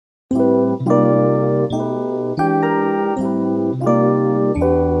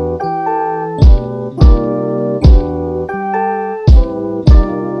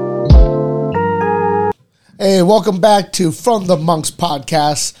welcome back to From the Monks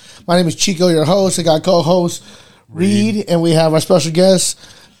podcast. My name is Chico, your host. I got co-host Reed, and we have our special guest,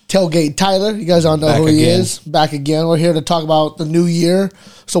 Tailgate Tyler. You guys all know who he is. Back again. We're here to talk about the new year.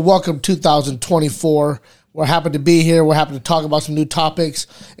 So welcome 2024. We're happy to be here. We're happy to talk about some new topics.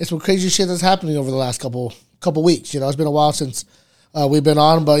 It's some crazy shit that's happening over the last couple weeks. You know, it's been a while since we've been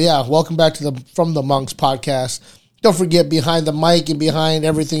on, but yeah, welcome back to the From the Monks podcast. Don't forget, behind the mic and behind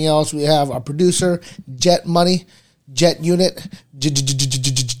everything else, we have our producer, Jet Money, Jet Unit,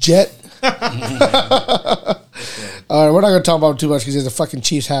 Jet. All right, we're not going to talk about it too much because he has a fucking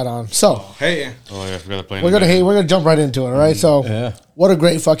Chiefs hat on. So, I forgot to play. We're gonna jump right into it. All right, so what a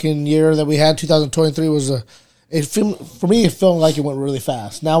great fucking year that we had. 2023 was for me, it felt like it went really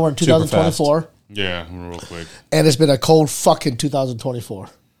fast. Now we're in 2024. Yeah, real quick. And it's been a cold fucking 2024.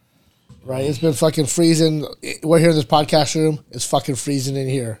 Right, it's been fucking freezing. We're here in this podcast room. It's fucking freezing in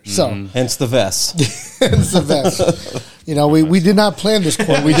here. So, hence the vest. Hence the vest. You know, we did not plan this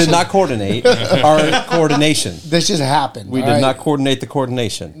coordination. We did not coordinate our coordination. This just happened. We did not coordinate the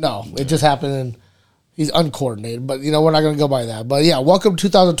coordination. No, it just happened, and he's uncoordinated. But, you know, we're not going to go by that. But, yeah, welcome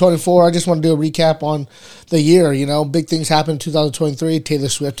 2024. I just want to do a recap on the year. You know, big things happened in 2023. Taylor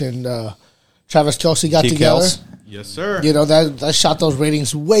Swift and Travis Kelce got together. Yes, sir. You know, that shot those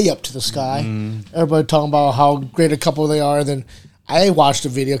ratings way up to the sky. Everybody talking about how great a couple they are. Then I watched the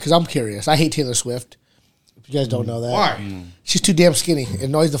video because I'm curious. I hate Taylor Swift. If you guys don't know that. Why? She's too damn skinny. It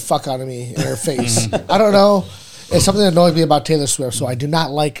annoys the fuck out of me in her face. I don't know. It's something that annoys me about Taylor Swift, so I do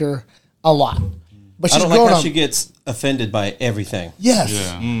not like her a lot. But she's I don't like how she gets offended by everything. Yes.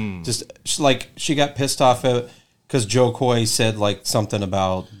 Yeah. Just like she got pissed off because Joe Coy said like something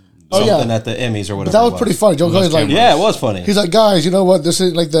about something at the Emmys or whatever. But that was pretty funny. Joe Coy's like, yeah, it was funny. He's like, guys, you know what? This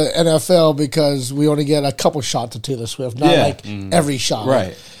is like the NFL because we only get a couple shots of Taylor Swift, not like every shot.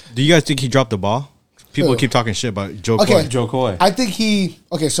 Right. Do you guys think he dropped the ball? People keep talking shit about Joe Coy. Joe Coy. I think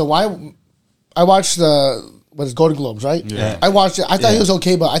so I watched the Golden Globes, right? Yeah. I watched it. I thought he was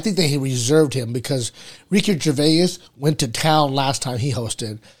okay, but I think they reserved him because Ricky Gervais went to town last time he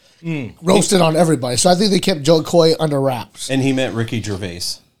hosted. Roasted on everybody. So I think they kept Joe Coy under wraps. And he meant Ricky Gervais.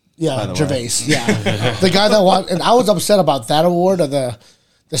 Yeah, Gervais. Yeah. The guy that won, and I was upset about that award of the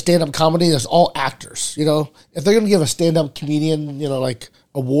stand-up comedy. That's all actors, you know. If they're going to give a stand-up comedian, you know, like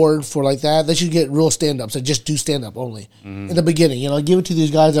award for like that, they should get real stand-ups that just do stand-up only in the beginning. You know, give it to these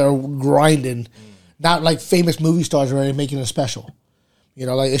guys that are grinding, not like famous movie stars already making a special. You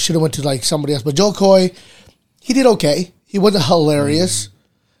know, like it should have went to like somebody else. But Joe Coy, he did okay. He wasn't hilarious.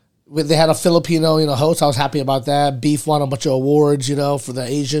 They had a Filipino, you know, host. I was happy about that. Beef won a bunch of awards, you know, for the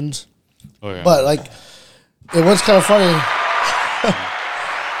Asians. Oh, yeah. But, like, it was kind of funny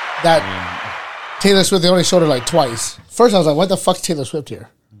that Taylor Swift, they only showed her, like, twice. First, I was like, what the fuck's Taylor Swift here?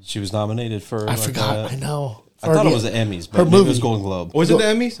 She was nominated for... I forgot. I know. I thought it was the Emmys, but maybe it was Golden Globe. Was it the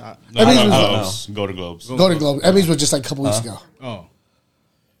Emmys? Golden Globes. Golden Globes. Emmys was just, like, a couple weeks ago. Oh.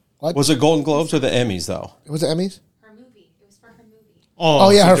 What? Was it Golden Globes or the Emmys, though? Was it Emmys?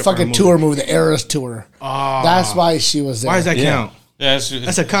 Oh, yeah, her fucking tour movie, the Eras tour. Oh. That's why she was there. Why does that count? Yeah,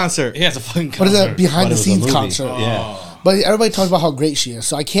 that's a concert. Yeah, it's a fucking concert. What is that behind-the-scenes concert? Yeah. But everybody talks about how great she is.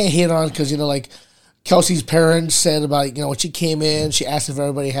 So I can't hate on it because, you know, like, Kelsey's parents said about, you know, when she came in, she asked if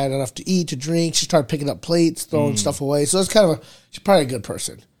everybody had enough to eat, to drink. She started picking up plates, throwing stuff away. So it's kind of she's probably a good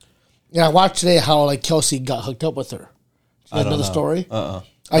person. Yeah, I watched today how, like, Kelsey got hooked up with her. You know the story? I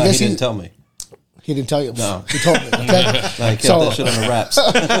guess he didn't tell me. He didn't tell you? No. He told me, okay? I kept that shit on the wraps.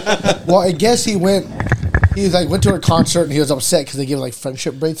 Well, I guess he went to her concert and he was upset because they give, like,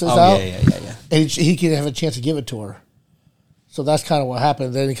 friendship bracelets out. Yeah. And he didn't have a chance to give it to her. So that's kind of what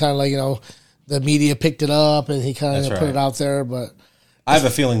happened. Then he kind of, like, you know, the media picked it up and he kind of put it out there. But I have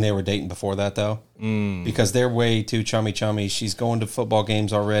a feeling they were dating before that, though. Because they're way too chummy. She's going to football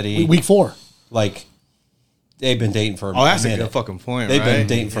games already. Week 4. Like, they've been dating for a minute. Oh, that's a good fucking point, They've been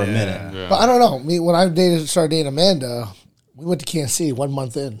dating for a minute. Yeah. But I don't know. I mean, when I started dating Amanda, we went to Kansas City 1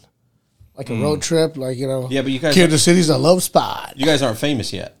 month in. Like a road trip, like, you know. Yeah, but you guys... Kansas City's a love spot. You guys aren't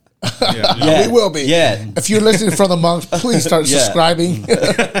famous yet. Yeah. We will be. Yeah. If you're listening from the monks, please start subscribing.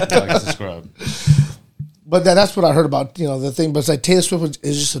 Subscribe. But that's what I heard about, you know, the thing. But it's like Taylor Swift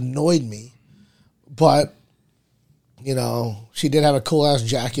it just annoyed me. But, you know, she did have a cool-ass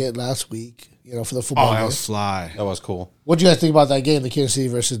jacket last week, you know, for the football game. That was fly. That was cool. What do you guys think about that game, the Kansas City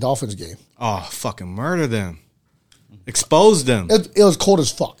versus Dolphins game? Oh, fucking murder them. Expose them. It was cold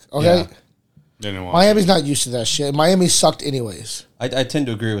as fuck, okay? Yeah. Miami's not used to that shit. Miami sucked anyways. I tend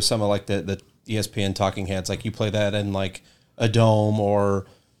to agree with some of, like, the ESPN talking heads. Like, you play that in, like, a dome or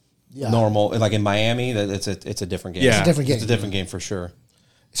normal. Like, in Miami, it's a different game. Yeah. It's a different game. It's a different game for sure.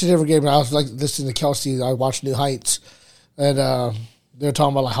 it's a different game. I was like listening to Kelsey. I watched New Heights, and they're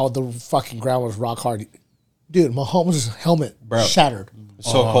talking about like how the fucking ground was rock hard. Dude, Mahomes' helmet shattered.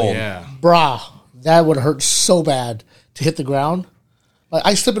 So cold. Yeah. Brah, that would hurt so bad to hit the ground. Like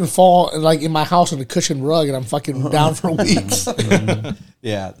I slip and fall like in my house on a cushion rug, and I'm fucking down for weeks.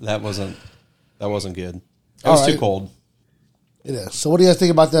 Yeah, that wasn't good. It was too cold. It is. So what do you guys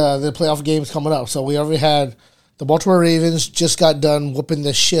think about the playoff games coming up? So we already had the Baltimore Ravens just got done whooping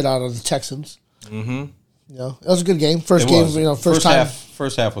the shit out of the Texans. Mm-hmm. You know, it was a good game. First game, first time.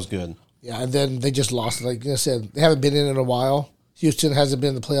 First half was good. Yeah, and then they just lost. Like I said, they haven't been in a while. Houston hasn't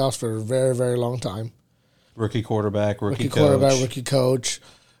been in the playoffs for a very, very long time. Rookie quarterback, rookie coach.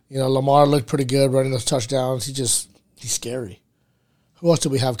 You know, Lamar looked pretty good running those touchdowns. He's scary. Who else do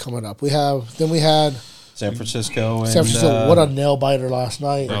we have coming up? We had San Francisco. What a nail biter last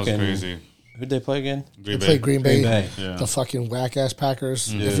night. That was crazy. Who'd they play again? They played Green Bay. Yeah. The fucking whack ass Packers.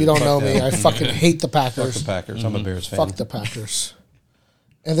 Dude, if you don't know me, I fucking hate the Packers. Fuck the Packers. I'm a Bears fan. Fuck the Packers.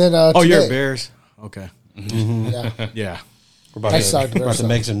 And then today, you're Bears. Okay. Yeah. Yeah. We're about to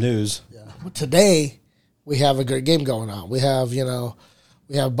make some news. Yeah. But today we have a great game going on. We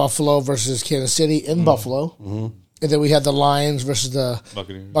have Buffalo versus Kansas City in Buffalo. Mm-hmm. And then we have the Lions versus the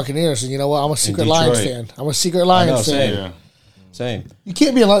Buccaneers. And you know what? I'm a secret Lions fan. Fan. Yeah. Same. You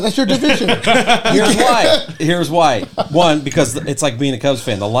can't be a Lions. That's your division. Here's why. One, because it's like being a Cubs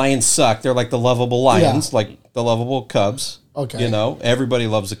fan. The Lions suck. They're like the lovable Lions, like the lovable Cubs. Okay. You know, everybody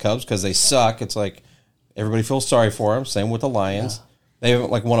loves the Cubs because they suck. It's like everybody feels sorry for them. Same with the Lions. Yeah. They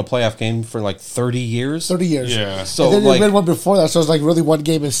haven't like won a playoff game for like 30 years. 30 years. Yeah. So and then they won one before that, so it's like really one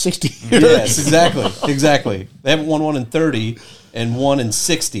game in 60 years. Yes, exactly. They haven't won one in 30 and one in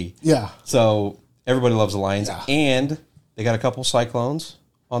 60. Yeah. So everybody loves the Lions. Yeah. And they got a couple Cyclones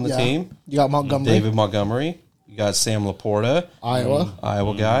on the team. You got Montgomery. David Montgomery. You got Sam Laporta.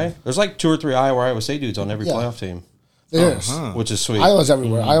 Iowa guy. There's like 2 or 3 Iowa State dudes on every playoff team. There's. Which is sweet. Iowa's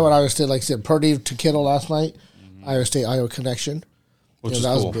everywhere. Iowa and Iowa State, like I said, Purdy to Kittle last night. Iowa State, Iowa connection. Which is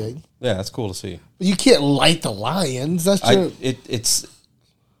that cool. was big. Yeah, that's cool to see. But you can't light the Lions. That's true.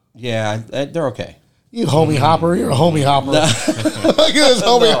 They're okay. You homie hopper. You're a homie hopper. Look at this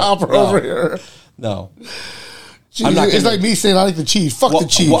homie hopper over here. No. Jeez, it's like me saying I like the Chiefs. Fuck the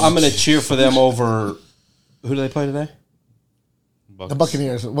Chiefs. Well, I'm going to cheer for them over. Who do they play today? The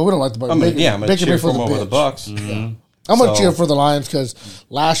Buccaneers. Well, we don't like the Buccaneers. I'm going to cheer for them over the Bucs. Mm-hmm. Yeah. I'm going to cheer for the Lions because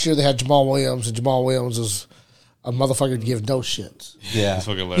last year they had Jamal Williams, and Jamal Williams was a motherfucker to give no shits. Yeah.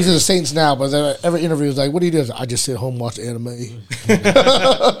 He's in the Saints now, but every interview is like, what do you do? I just sit home and watch anime.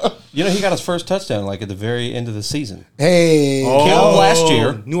 You know, he got his first touchdown like at the very end of the season. Hey. Last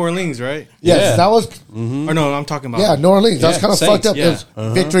year. New Orleans, right? Yes, that was. Mm-hmm. Or no, I'm talking about. Yeah, New Orleans. That's kind of Saints, fucked up. It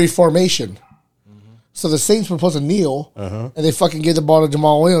was victory formation. So the Saints were supposed to kneel, and they fucking gave the ball to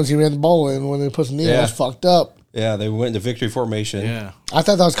Jamal Williams. He ran the ball in when they were supposed to kneel. It was fucked up. Yeah, they went into victory formation. Yeah. I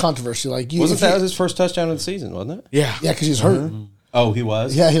thought that was controversial. Like, Wasn't that his first touchdown of the season, wasn't it? Yeah. Yeah, because he was hurt. Oh, he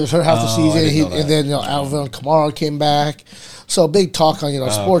was? Yeah, he was hurt half the season. And then Alvin Kamara came back. So big talk on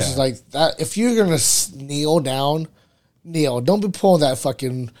sports is like that. If you're gonna kneel down, kneel. Don't be pulling that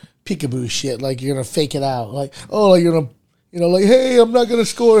fucking peekaboo shit. Like you're gonna fake it out. Like you're gonna. Like, hey, I'm not going to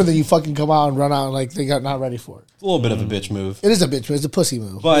score. And then you fucking come out and run out like they got not ready for it. It's a little bit of a bitch move. It is a bitch move. It's a pussy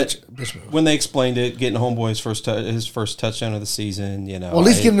move. But bitch move. When they explained it, getting Homeboy's his first touchdown of the season, Well, at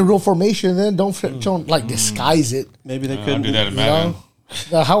least get in the real formation then. Don't disguise it. Maybe they couldn't. do that in Madden.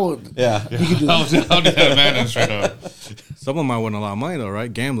 How? Yeah. You can do I'll do that in Madden straight up. Someone might win a lot of money, though,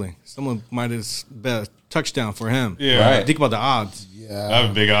 right? Gambling. Someone might have bet a touchdown for him. Yeah. Right. Think about the odds. Yeah. I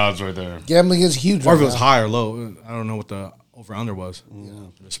have big odds right there. Gambling is huge. Or if it was high or low. I don't know what the over-under was.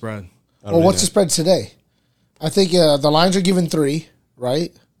 The spread. Well, what's the spread today? I think the lines are given 3,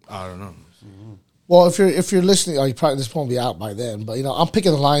 right? I don't know. Well, if you're listening, this won't be out by then. But I'm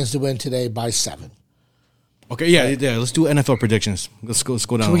picking the Lions to win today by 7. Okay, yeah. Let's do NFL predictions. Let's go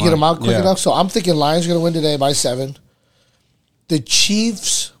down. Can we get them out quick enough? So I'm thinking Lions are going to win today by 7. The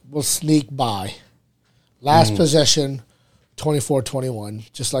Chiefs will sneak by. Last possession,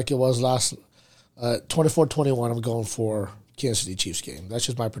 24-21, just like it was last 24-21. I'm going for Kansas City Chiefs game. That's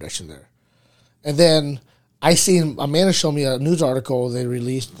just my prediction there. And then I seen Amanda showed me a news article they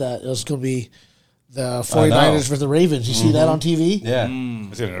released that it was going to be the 49ers versus the Ravens. You see that on TV? Yeah.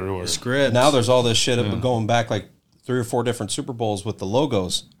 I see it everywhere. Script. Now there's all this shit going back like 3 or 4 different Super Bowls with the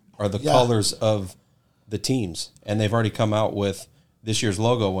logos are the colors of the teams. And they've already come out with this year's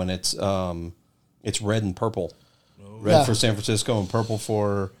logo and it's red and purple. Red for San Francisco and purple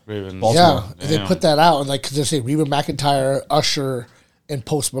for Ravens. Baltimore. Yeah, they put that out, and cause they say Reba McEntire, Usher, and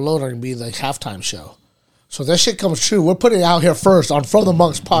Post Malone are going to be like halftime show. So that shit comes true. We're putting it out here first on From the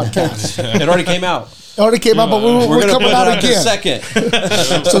Monks podcast. It already came out. It already came out, but we're We're coming put it out out again.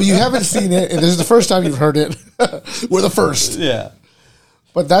 second. So you haven't seen it, and this is the first time you've heard it. We're the first. Yeah.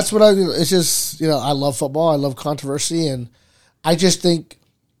 But that's what I do. It's just, I love football. I love controversy. And I just think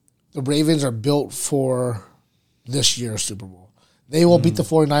the Ravens are built for this year's Super Bowl. They will beat the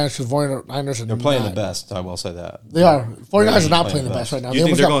 49ers because 49ers are They're playing the best. I will say that. They are. 49ers are not playing the best right now. You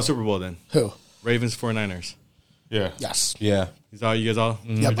think they're going Super Bowl then? Who? Ravens 49ers. Yeah. Yes. Yeah. Is all you guys all?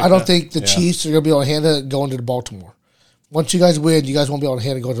 Yep. I don't think the Chiefs are going to be able to handle it going to Baltimore. Once you guys win, you guys won't be able to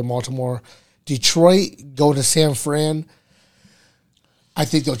handle it going to Baltimore. Detroit, going to San Fran, I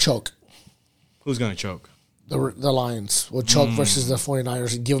think they'll choke. Who's going to choke? The Lions will choke versus the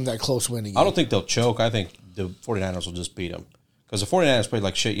 49ers and give them that close win again. I don't think they'll choke. I think the 49ers will just beat them. Because the 49ers played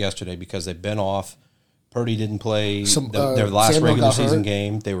like shit yesterday because they've been off. Purdy didn't play their last Samuel regular got season hurt.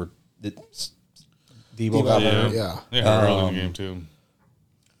 game. Debo got hurt. Yeah. They hurt early in the game, too.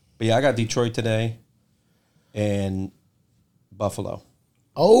 But yeah, I got Detroit today and Buffalo.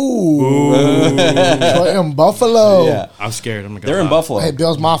 Oh. Detroit and Buffalo. Yeah. I'm scared. I'm They're in Buffalo. Hey,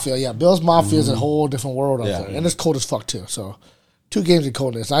 Bills Mafia. Yeah, Bills Mafia is a whole different world out Yeah. there. And it's cold as fuck, too. So, 2 games of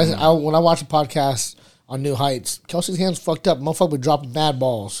coldness. I when I watch a podcast on New Heights, Kelsey's hands fucked up. Motherfucker been dropping mad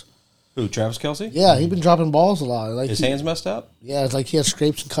balls. Who, Travis Kelce? Yeah, he's been dropping balls a lot. Like His hands messed up? Yeah, it's like he has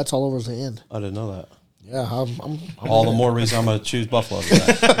scrapes and cuts all over his hand. I didn't know that. Yeah, I'm All the more reason I'm going to choose Buffalo today.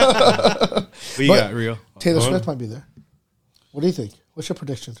 Who you But- got, Rio? Taylor What? Swift might be there. What do you think? What's your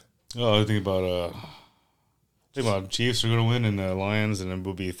prediction? Oh, I think about Chiefs are going to win and the Lions, and then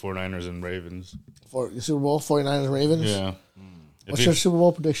we'll be 49ers and Ravens. For the Super Bowl, 49ers, Ravens? Yeah. What's your Super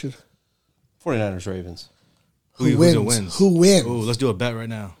Bowl prediction? 49ers, Ravens. Who wins? wins? Who wins? Ooh, let's do a bet right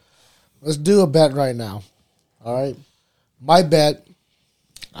now. Let's do a bet right now. All right. My bet,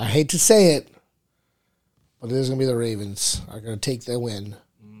 I hate to say it, but it is going to be the Ravens are going to take the win.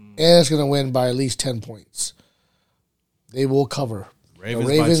 And it's going to win by at least 10 points. They will cover. Ravens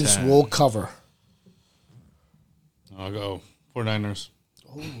The by Ravens 10. will cover. I'll go 49ers.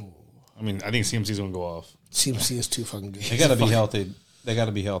 I mean, I think CMC's going to go off. CMC is too fucking good. They got to be healthy. They got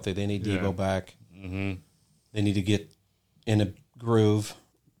to be healthy. They need Debo Yeah. back. Mm-hmm. They need to get in a groove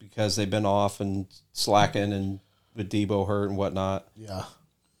because they've been off and slacking and with Debo hurt and whatnot. Yeah.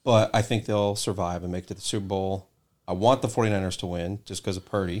 But I think they'll survive and make it to the Super Bowl. I want the 49ers to win just because of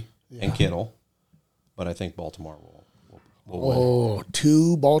Purdy and Kittle. But I think Baltimore will win. Oh,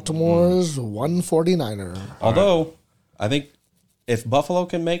 2 Baltimores, 1 49er. Although, I think if Buffalo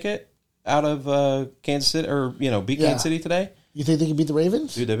can make it out of Kansas City or, beat Yeah. Kansas City today, You think they can beat the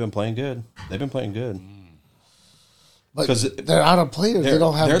Ravens? dude, they've been playing good. But 'Cause they're out of players. They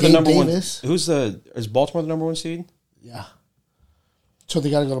don't have they're Gabe the number Davis. one. Is Baltimore the number 1 seed? Yeah. So they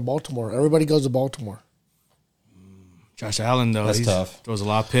got to go to Baltimore. Everybody goes to Baltimore. Josh Allen, though. That's he tough. Throws a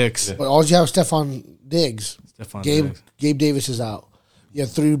lot of picks. But all you have is Stephon Diggs. Stephon Gabe Diggs. Gabe Davis is out. You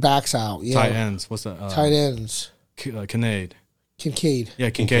have 3 backs out. You Tight have ends. What's that? tight ends. Kincaid. Kincaid. Yeah,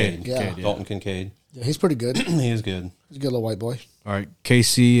 Kincaid. Yeah. Kincaid, yeah. Dalton Kincaid. Yeah, he's pretty good. He is good. He's a good little white boy. All right.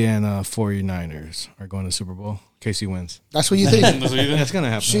 KC and 49ers are going to Super Bowl. KC wins. That's what you think. That's what you think? That's going to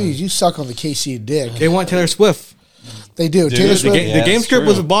happen. Jeez, you suck on the KC dick. They want Taylor Swift. They do. Dude, Taylor the The, Swift. Yeah, the game it's script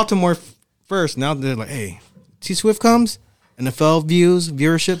was true. Baltimore first. Now they're like, hey, T Swift comes, NFL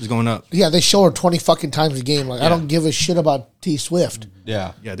viewership is going up. Yeah, they show her 20 fucking times a game. Like, I don't give a shit about T Swift.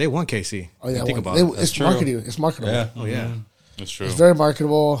 Yeah. Yeah, they won KC. Oh, yeah. Think well, about it. It's true. marketing. It's marketable. Yeah. Oh, yeah. That's true. It's very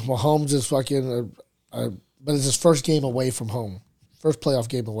marketable. Mahomes is fucking, but it's his first game away from home. First playoff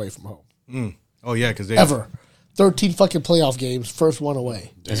game away from home. Oh, yeah, because they Ever. 13 fucking playoff games, first one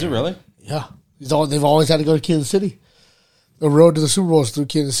away. Is it really? Yeah. They've always had to go to Kansas City. The road to the Super Bowl is through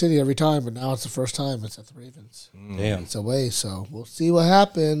Kansas City every time, but now it's the first time it's at the Ravens. Damn. It's away, so we'll see what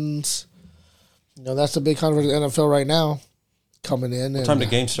happens. That's the big controversy in the NFL right now. Coming in. What time did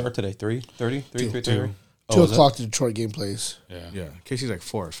the game start today? 3:30? 3:30? 2 o'clock the Detroit game plays. Yeah. Yeah, KC's like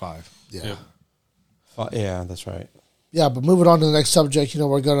 4 or 5. Yeah. Yep. Yeah, that's right. Yeah, but moving on to the next subject, that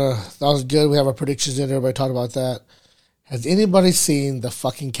was good. We have our predictions in. Everybody talked about that. Has anybody seen the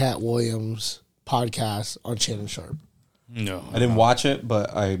fucking Cat Williams podcast on Shannon Sharp? No. I didn't watch it,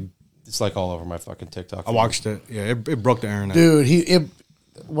 but it's like all over my fucking TikTok. I watched it. Yeah, it broke the internet. Dude,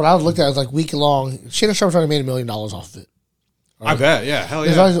 when I looked at it, it was like week long. Shannon Sharp's already made $1 million off of it. I bet. Yeah, hell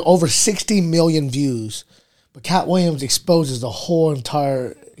There's yeah. already over 60 million views. But Cat Williams exposes the whole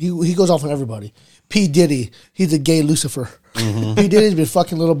entire. He goes off on everybody. P. Diddy, he's a gay Lucifer. P. Diddy's been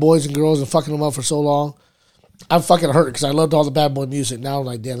fucking little boys and girls and fucking them up for so long. I'm fucking hurt because I loved all the bad boy music. Now I'm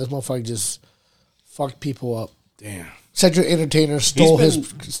like, damn, this motherfucker just fucked people up. Damn. Cedric Entertainer stole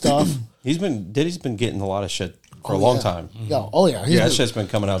his stuff. Diddy's been getting a lot of shit for a long time. Yeah. Oh yeah. That shit's been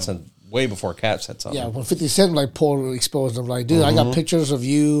coming out since way before Cat said something. Yeah, when 50 Cent exposed him, like, dude, I got pictures of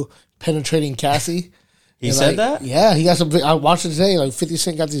you penetrating Cassie. He said that? Yeah, he got some. I watched it today. Like 50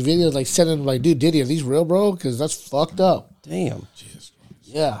 Cent got these videos, like sending him, like, dude, Diddy, are these real, bro? Because that's fucked up. Damn.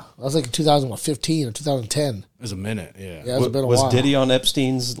 Yeah, that was like in 2015 or 2010. It was a minute, yeah. Yeah, it's been a Was while. Diddy on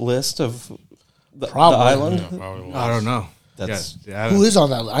Epstein's list of the Probably. island? Yeah, probably was. I don't know. That's Who is on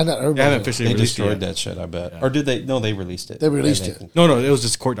that? I not They haven't officially they released it destroyed yet. that shit. I bet. Or did they? No, they released it. They released it. No, it was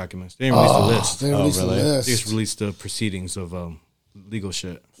just court documents. They didn't release the list. They released really? the They list. just released the proceedings of legal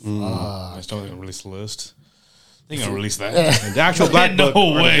shit. I just don't think they'll release the list. They ain't gonna release that. And the actual Black No Book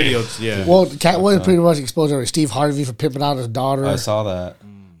or the way. videos, yeah. Well, Cat Williams pretty much exposed everybody. Steve Harvey for pimping out his daughter. I saw that.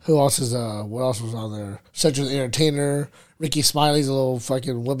 Who else is? What else was on there? Cedric the Entertainer. Ricky Smiley's a little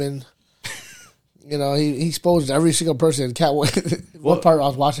fucking woman. You know, he exposed every single person. Cat. One part I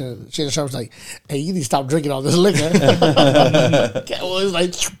was watching it, Shannon Sharp was like, "Hey, you need to stop drinking all this liquor." Cat was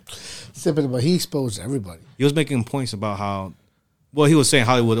like sipping it, but he exposed everybody. He was making points about how, well, he was saying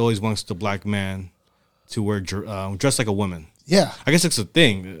Hollywood always wants the black man to wear dress like a woman. Yeah, I guess it's a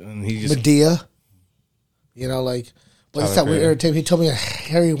thing, and he just Medea. You know, like, but it's that weird Perry. irritating. He told me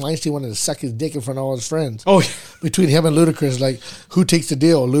Harry Weinstein wanted to suck his dick in front of all his friends. oh Between him and Ludacris, like, who takes the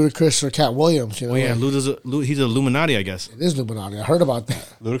deal, Ludacris or Cat Williams? You know, yeah, like, he's an Illuminati, I guess. it is Illuminati. I heard about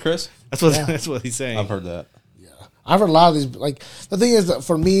that. Ludacris? That's what he's saying. I've heard that. I've heard a lot of these. Like, the thing is that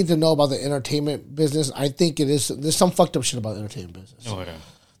for me to know about the entertainment business, I think it is. There's some fucked up shit about the entertainment business. Oh, yeah.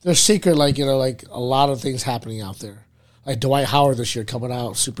 There's secret, like, you know, like a lot of things happening out there. Like Dwight Howard this year coming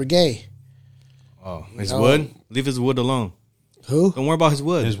out super gay. Oh, his know? wood? Leave his wood alone. Who? Don't worry about his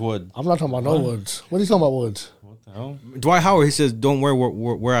wood. His wood. I'm not talking about no Woods. What are you talking about, Woods? What the hell? Dwight Howard, he says, don't worry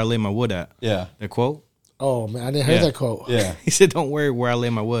where I lay my wood at. Yeah. That quote? Oh man, I didn't hear Yeah. that quote. Yeah. He said, don't worry where I lay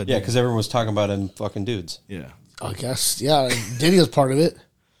my wood. Yeah, because everyone was talking about him fucking dudes. Yeah. I guess. Yeah, Diddy was part of it.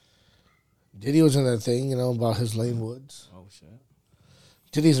 Diddy was in that thing, you know, about his Lane Woods. Oh, shit.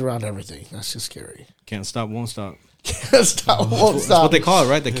 Diddy's around everything. That's just scary. Can't stop, won't stop. Stop, won't That's stop. what they call it,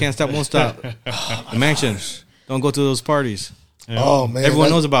 right? The can't stop, won't stop. The mansion. Don't go to those parties. Oh man, Everyone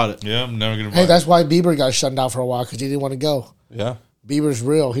that- knows about it. Yeah, I'm never gonna. Hey, that's why Bieber got shut down for a while because he didn't want to go. Yeah. Bieber's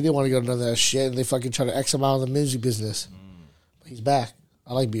real. He didn't want to go to none of that shit, and they fucking try to X him out of the music business. But he's back.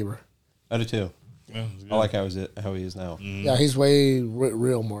 I like Bieber. I do too. Yeah, it's good. I like how he is now. Yeah, he's way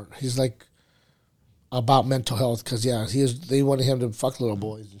real more. He's like about mental health because they wanted him to fuck little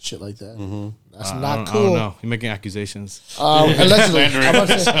boys and shit like that. That's I not don't cool. know. You're making accusations. Allegedly, I'm about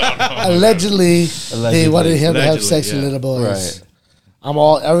to say, allegedly, they Allegedly. wanted him to have Allegedly, sex with yeah. little boys.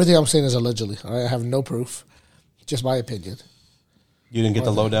 Right. Everything I'm saying is allegedly. I have no proof, just my opinion. You didn't get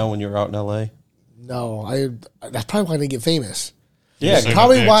the lowdown when you were out in L.A.? No, that's probably why I didn't get famous. Yeah. Suck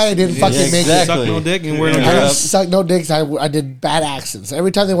Probably dicks. why I didn't fucking Yeah, make exactly. Suck no dick and wear no it. I didn't dress. suck no dicks. I did bad accents.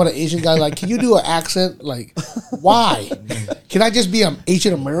 Every time they want an Asian guy, like, can you do an accent? Like, why? Can I just be an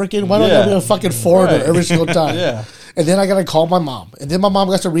Asian American? Why don't I Yeah. be a fucking foreigner Right. every single time? Yeah. And then I gotta call my mom, and then my mom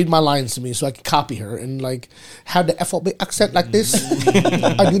got to read my lines to me so I could copy her and like have the FOB accent like this.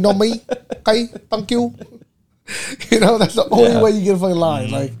 And you know me, okay? Thank you. You know that's the only way you get a fucking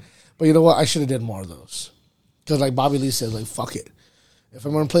line. Like, but you know what? I should have did more of those because like Bobby Lee said, like fuck it. If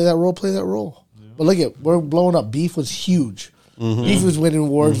I'm gonna play that role, play that role. But look at we're blowing up. Beef was huge. Beef was winning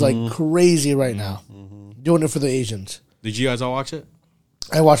awards like crazy right now. Doing it for the Asians. Did you guys all watch it?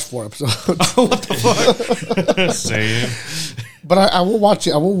 I watched 4 episodes. Same. But I will watch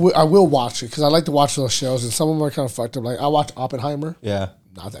it. I will watch it because I like to watch those shows, and some of them are kind of fucked up. Like I watched Oppenheimer. Yeah.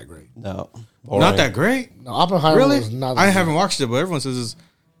 Not that great. No. Not that great. No, Oppenheimer Really? was not. That I great. haven't watched it, but everyone says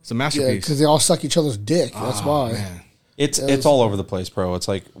it's a Yeah, masterpiece. because they all suck each other's dick. That's why. Man. It's all over the place, bro. It's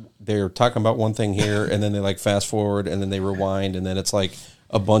like they're talking about one thing here, and then they like fast forward, and then they rewind, and then it's like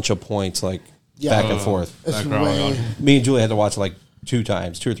a bunch of points like back and forth. It's Background way. on. Me and Julie had to watch it like 2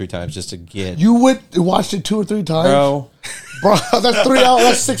 or 3 times just to get. You watched it 2 or 3 times, Bro. Bro, that's 3 hours.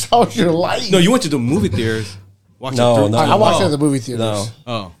 That's 6 hours of your life. No, you went to the movie theaters. Watched No, it through. no. I watched it Oh. at the movie theaters. No.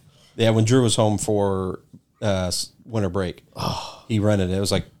 Oh. Yeah, when Drew was home for winter break, he rented it. It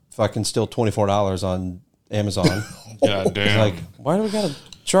was like fucking still $24 on Amazon. God damn. Like, why do we got to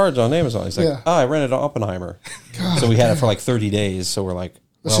charge on Amazon? He's like, Yeah. I rented Oppenheimer. So we had it for like 30 days. So we're like,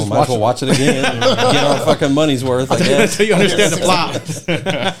 well, just might as well watch it again and get our fucking money's worth, I guess. So you understand the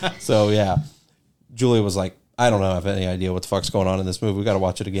plot. So yeah, Julia was like, I don't know, I have any idea what the fuck's going on in this movie. We got to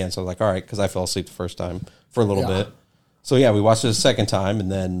watch it again. So I was like, all right, because I fell asleep the first time for a little Yeah. bit. So yeah, we watched it a second time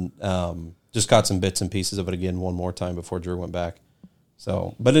and then just got some bits and pieces of it again one more time before Drew went back.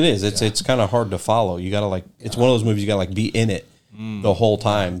 So, but it is. It's kind of hard to follow. You got to like. It's one of those movies you got to like be in it the whole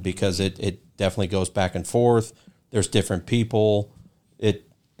time because it definitely goes back and forth. There's different people.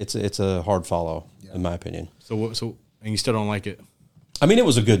 It's a hard follow in my opinion. So and you still don't like it? I mean, it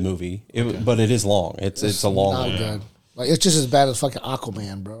was a good movie, but it is long. It's a long Not movie. good. Like it's just as bad as fucking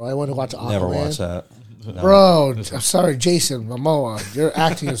Aquaman, bro. I want to watch Aquaman. Never watched that. No. Bro, I'm sorry, Jason Momoa. Your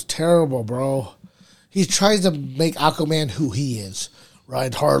acting is terrible, bro. He tries to make Aquaman who he is.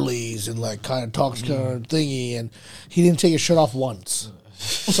 Ride Harleys and like kind of talks kind of thingy, and he didn't take his shirt off once.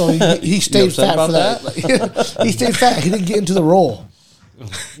 So he stayed fat for that. Like, he stayed fat. He didn't get into the role.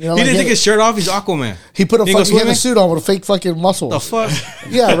 You know, He didn't take his shirt off. He's Aquaman. He put He go he had a swimming? suit on with a fake fucking muscles. The fuck?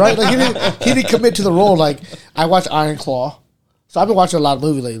 Yeah, right. Like he didn't commit to the role. Like I watched Iron Claw, so I've been watching a lot of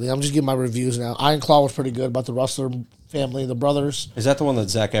movies lately. I'm just giving my reviews now. Iron Claw was pretty good about the Rustler family, the brothers. Is that the one that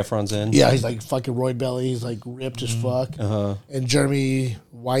Zac Efron's in? Yeah, he's like fucking Roy Belly. He's like ripped as fuck. And Jeremy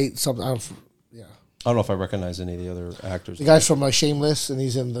White, something. Yeah, I don't know if I recognize any of the other actors. the guy's from Shameless, and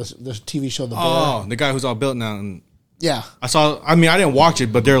he's in the TV show The Bear. Oh, the guy who's all built now. And Yeah, I mean, I didn't watch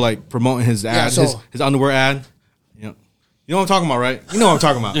it, but they're like promoting his ad, so- his underwear ad. You know what I'm talking about, right? You know what I'm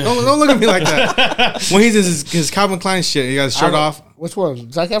talking about. Don't look at me like that. When he's in his Calvin Klein shit, he got his shirt off. Which one?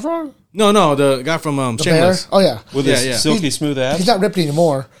 Zac Efron? No, the guy from The Shameless. Bear? Oh yeah, With Yeah, his yeah. silky smooth abs? he's not ripped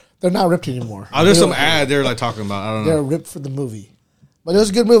anymore. They're not ripped anymore. Oh, there's They're- some ad they're like talking about. I don't They're know. ripped for the movie, but it was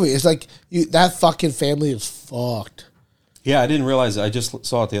a good movie. It's like that fucking family is fucked. Yeah, I didn't realize. I just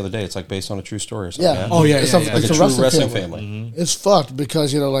saw it the other day. It's like based on a true story or something. Yeah. Oh, yeah, It's yeah, a, yeah. it's Like a a true wrestling family. family. It's fucked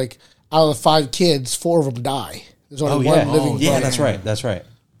because like out of the 5 kids, 4 of them die. There's only one living. Yeah, brother, that's right. That's right.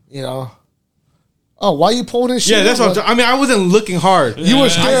 You know. Oh, why are you pulling this shit? Yeah, that's up? what I mean. I wasn't looking hard. You were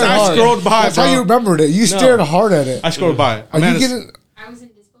staring I hard. scrolled by, That's bro. how you remembered it. You stared hard at it. I scrolled by it. Are Man, you it's- getting? I was in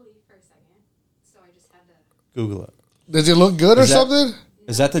disbelief for a second, so I just had to. Google it. Does it look good or Is that- something?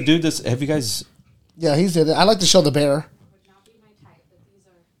 Is that the dude that's? Have you guys? Yeah, he's in it. I like to show the bear. Would not be my type, but these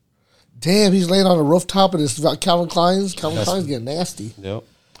are. Damn, he's laying on a rooftop and it's Calvin Klein's. Calvin Klein's getting nasty. Yep.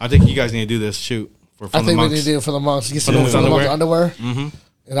 I think you guys need to do this shoot I from the think we monks. need to do it for the monks. Get For some the for the monks underwear? underwear.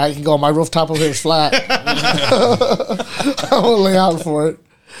 And I can go on my rooftop over here. It's flat. I won't lay out for it.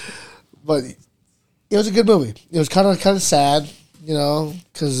 But it was a good movie. It was kind of sad,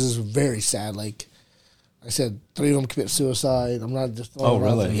 because it's very sad. Like I said, 3 of them commit suicide. I'm not just throwing Oh, it out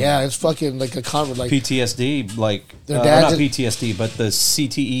really? there. Yeah, it's fucking like a convert. Like PTSD, like Their dad not did- PTSD, but the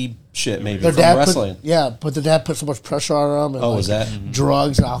CTE shit maybe their from dad wrestling. but the dad put so much pressure on them. And Oh, is that?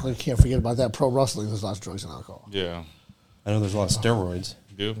 drugs and alcohol? Can't forget about that. Pro wrestling, there's lots of drugs and alcohol. Yeah. I know there's a lot of steroids.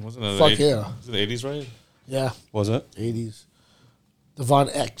 Dude, wasn't that Fuck the yeah. Was it the 80s, right? Yeah, Was it? 80s. The Von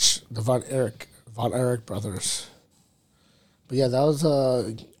Erich brothers. But yeah, that was.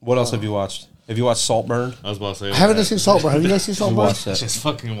 What else have you watched? Have you watched Saltburn? I was about to say I haven't that. seen Saltburn. Have you guys seen You Saltburn? watched it. Just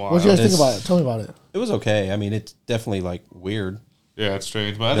fucking wild. What do you guys think It's- about it? Tell me about it. It was okay. I mean, it's definitely like weird. Yeah, it's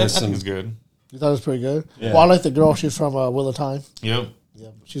strange, but I There's think some- it's good. You thought it was pretty good. Yeah. Well, I like the girl. She's from Wheel of Time. Yep. Yeah,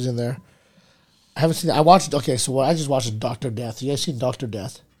 she's in there. I haven't seen. I watched. Okay, so I just watched Doctor Death. You guys seen Doctor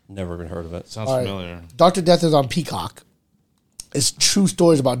Death? Never even heard of it. Sounds All right. familiar. Doctor Death is on Peacock. It's true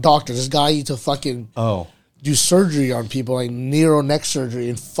stories about doctors. This guy used to fucking Oh, do surgery on people, like neuro neck surgery,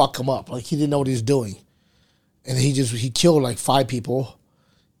 and fuck them up. Like he didn't know what he was doing, and he killed like 5 people,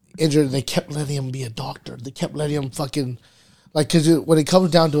 injured. And they kept letting him be a doctor. They kept letting him fucking because when it comes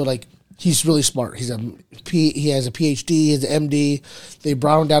down to it, like he's really smart. He has a PhD, he has an MD. They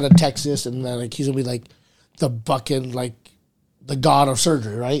brought him down to Texas, and like he's gonna be like the fucking like the god of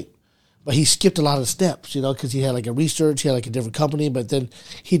surgery, right? But he skipped a lot of steps, because he had like a research, he had like a different company. But then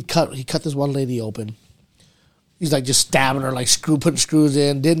he cut this one lady open. He's like just stabbing her, like putting screws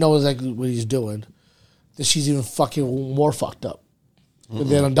in. Didn't know exactly what he's doing. Then she's even fucking more fucked up. And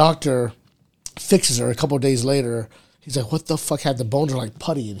then a doctor fixes her a couple of days later. He's like, "What the fuck? Had the bones are like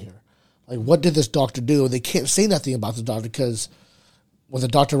putty in here? Like, what did this doctor do?" They can't say nothing about the doctor because with a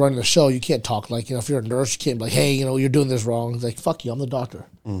doctor running the show, you can't talk. Like, if you're a nurse, you can't be like, "Hey, you're doing this wrong." He's like, "Fuck you, I'm the doctor."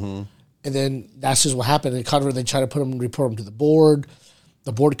 Mm-hmm. And then that's just what happened. And Conrad, they tried to report him to the board.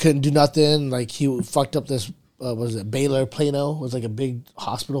 The board couldn't do nothing. Like, he fucked up this, was it Baylor, Plano? It was like a big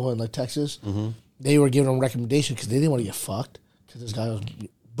hospital in like Texas. Mm-hmm. They were giving him recommendations because they didn't want to get fucked because this guy was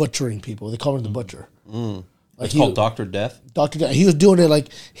butchering people. They called him the butcher. Like it's called Dr. Death. Dr. Death. He was doing it like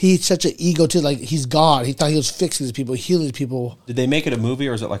he's such an ego to like he's God. He thought he was fixing these people, healing people. Did they make it a movie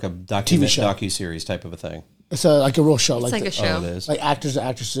or is it like a TV show. docu-series type of a thing? It's like a real show. It's like a show. Oh, it is. Like actors and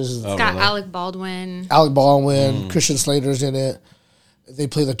actresses. It's got Alec Baldwin. Alec Baldwin, Christian Slater's in it. They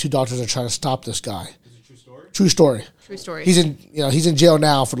play the 2 doctors that are trying to stop this guy. Is it true story? True story. True story. He's in jail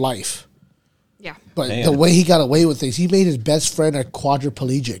now for life. Yeah. But Damn. the way he got away with things, he made his best friend a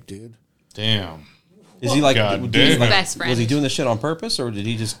quadriplegic, dude. Damn. Is he like, God dude, damn. like Best friend. was he doing this shit on purpose, or did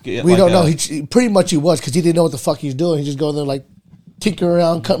he just get We like don't know. a- He pretty much he was because he didn't know what the fuck he was doing. He just going there like tinkering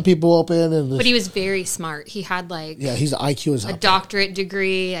around, cutting people open, and But he was very smart. He had like yeah, he's the IQ is a up. doctorate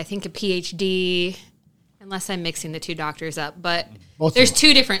degree, I think a PhD, unless I'm mixing the two doctors up. But Both there's of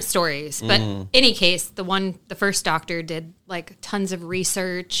two different stories. But any case, the first doctor did like tons of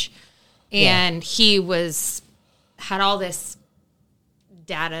research, and he had all this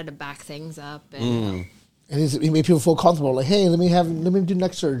data to back things up. And And he made people feel comfortable. Like, hey, let me do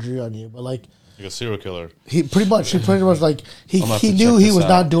neck surgery on you. But like Like a serial killer. he pretty much like he gonna have to knew check he this was out.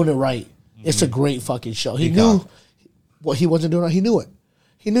 not doing it right. It's a great fucking show. He knew got- what he wasn't doing right. He knew it.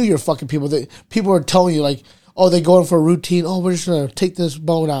 He knew you're fucking people. That people were telling you like, oh, they're going for a routine. Oh, we're just gonna take this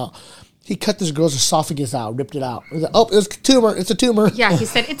bone out. He cut this girl's esophagus out, ripped it out. He's like, oh, it's a tumor. It's a tumor. yeah, he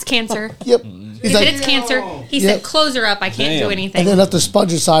said it's cancer. Yep. He He's said like, it's cancer. He Yep. said close her up. I can't do Damn. anything. and then left the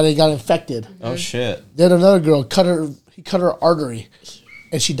sponge inside and it got infected. Oh shit! Then another girl he cut her artery,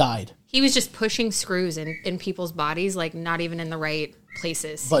 and she died. He was just pushing screws in people's bodies, like not even in the right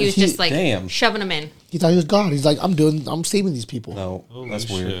places. But he was he- just like Damn. shoving them in. He thought he was God. He's like, I'm saving these people. No, that's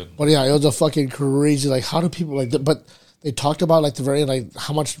Holy weird. shit. But yeah, it was a fucking crazy. Like, how do people like? But they talked about like the very like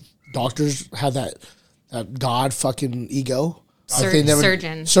how much doctors have that God fucking ego. Like, they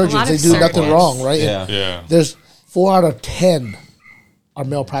Surgeons. surgeons. A lot They of do nothing surgeons. wrong, right? Yeah. Yeah. There's 4 out of 10 are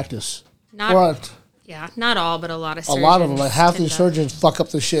malpractice. Not 4 out, Yeah, not all, but a lot of a surgeons. lot of them, like half tend these to- surgeons, fuck up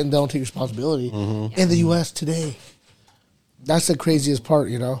the shit and don't take responsibility in the U.S. today. That's the craziest part,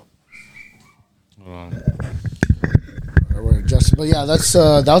 you know. We're adjusting, but yeah,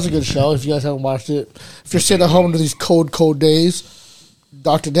 that was a good show. If you guys haven't watched it, if you're sitting at home under these cold days,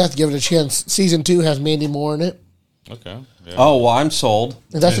 Dr. Death, give it a chance. Season 2 has Mandy Moore in it, Okay. Yeah. Oh well, I'm sold.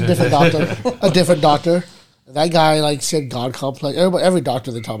 and that's a different doctor. A different doctor. That guy like said God complex. Every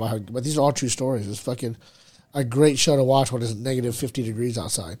doctor they talk about, how, but these are all true stories. It's fucking a great show to watch when it's negative 50 degrees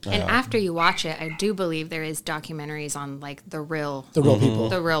outside. And after you watch it, I do believe there is documentaries on like the real People.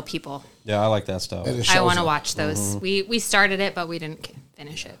 the real people. Yeah, I like that stuff. And it I shows want to them. watch those. We started it, but we didn't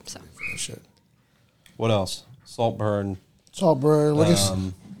finish it. So Shit. What else? Saltburn. Saltburn.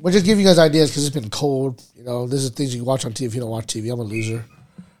 We'll just give you guys ideas because it's been cold. You know, this is things you can watch on TV if you don't watch TV. I'm a loser,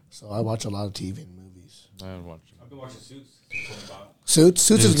 so I watch a lot of TV and movies. I haven't watched it. I've been watching Suits. Suits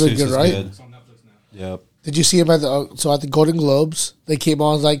has Dude, been Suits good, is right? good. It's on Netflix now. Yep. Did you see him at the Golden Globes? They came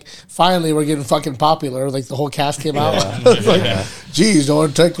on like finally we're getting fucking popular. Like the whole cast came out. It's like, geez, no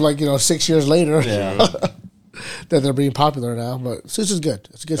one took 6 years later. Yeah. That they're being popular now. But Suits is good.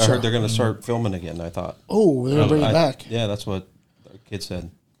 It's a good I show. heard they're going to start filming again. I thought. Oh, they're gonna bring it back. Yeah, that's what the kid said.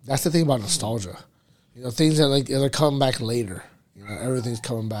 That's the thing about nostalgia. You know, things that they're coming back later. You know, everything's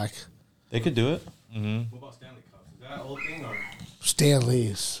coming back. They could do it. What about Stanley Cups? Is that an old thing or?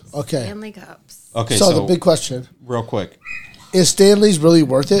 Stanley's. Okay. Stanley Cups. Okay, So, so, the big question real quick, is Stanley's really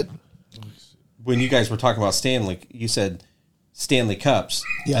worth it? when you guys were talking about Stanley, you said Stanley Cups,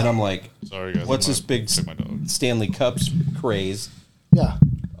 Yeah. and I'm like, Sorry, guys. what's I'm this big take my dog. Stanley Cups craze Yeah.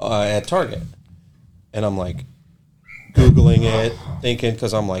 at Target? And I'm like, Googling it, thinking,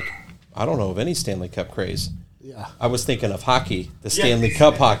 because I'm like, I don't know of any Stanley Cup craze. Yeah. I was thinking of hockey, the Stanley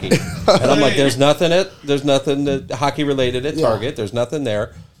Cup hockey, and I'm like, there's nothing that hockey related at Yeah. Target. There's nothing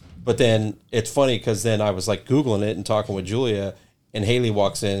there. But then it's funny because then I was like Googling it and talking with Julia, and Haley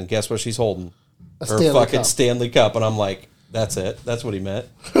walks in, and guess what she's holding? Her Stanley fucking Cup. Stanley Cup, and I'm like, that's it. That's what he meant.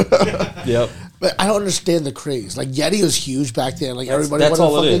 Yep, But I don't understand the craze. Like Yeti was huge back then. Like everybody that's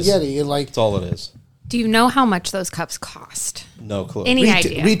wanted all a it fucking is. Yeti. And like that's all it is. Do you know how much those cups cost? No clue. Any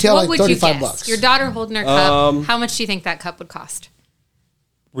idea? retail, what like, would you $35 guess? bucks. Your daughter holding her cup. How much do you think that cup would cost?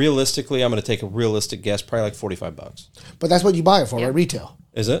 Realistically, I'm going to take a realistic guess, probably like $45. but that's what you buy it for, Yeah. right? Retail.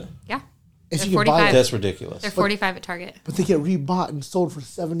 Is it? Yeah. If They're you can buy it. That's ridiculous. They're 45 at Target. But they get rebought and sold for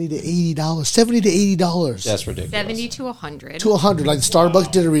 $70 to $80. $70 to $80. That's ridiculous. 70 to 100. to $100. Like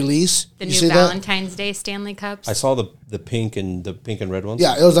Starbucks did a release. The You new see that? Valentine's Day Stanley Cups. I saw the pink and red ones.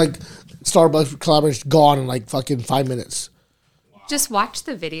 Yeah, it was like Starbucks collaboration gone in like fucking 5 minutes. Just watch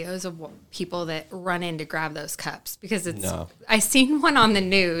the videos of people that run in to grab those cups because it's. No. I seen one on the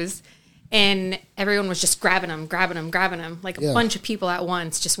news, and everyone was just grabbing them. Like a Yeah. bunch of people at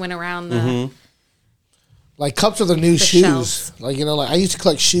once just went around the. Like cups are the new shoes. shelves. Like, you know, like I used to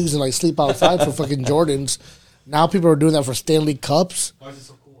collect shoes and like sleep outside for fucking Jordans. Now people are doing that for Stanley Cups. Why is it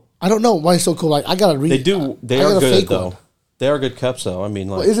so cool? I don't know why it's so cool. Like I gotta read. They do. They I got are a good fake though. one. They are good cups, though. I mean,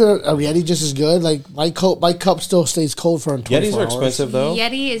 like, Well, isn't a Yeti just as good? Like my cup still stays cold for 24 Yetis are hours. expensive, though.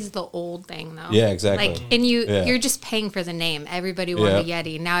 Yeti is the old thing, though. Yeah, exactly. Like, and Yeah. you're just paying for the name. Everybody wanted a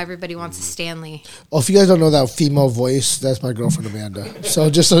Yeti. Now everybody wants a Stanley. Oh, if you guys don't know that female voice, that's my girlfriend Amanda. So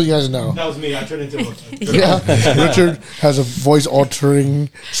just so you guys know. That was me. I turned into a Yeah, Richard has a voice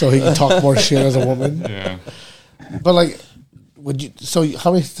altering so he can talk more shit as a woman. Yeah. But like, would you? So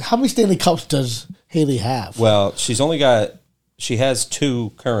how many Stanley Cups does Haley have? Well, she has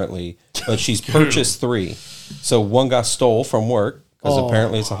 2 currently, but she's purchased 3. So one got stole from work because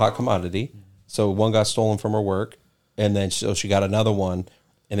apparently it's a hot commodity. So one got stolen from her work, and then she got another one,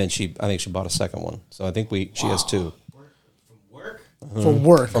 and then I think she bought a second one. So I think she has 2 From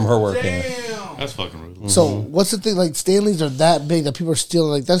work. from her work. Yeah. That's fucking rude. So what's the thing? Like Stanleys are that big that people are stealing.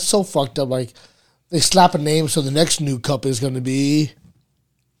 Like that's so fucked up. Like they slap a name, so the next new cup is going to be,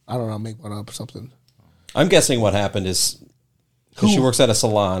 I don't know, make one up or something. I'm guessing what happened is. She works at a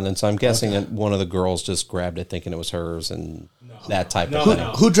salon, and so I'm guessing that one of the girls just grabbed it thinking it was hers and that type of thing.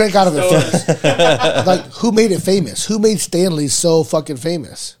 Who drank out of it first? Like, who made it famous? Who made Stanley so fucking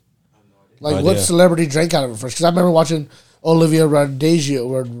famous? Like, No what idea. celebrity drank out of it first? Because I remember watching Olivia Rodrigo,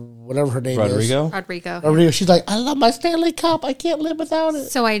 or whatever her name Rodrigo? Rodrigo. Rodrigo. She's like, I love my Stanley Cup. I can't live without it.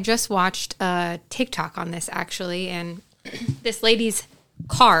 So I just watched a TikTok on this actually, and this lady's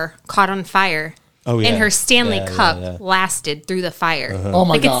car caught on fire. Oh, yeah. And her Stanley Yeah, Cup yeah. lasted through the fire. Oh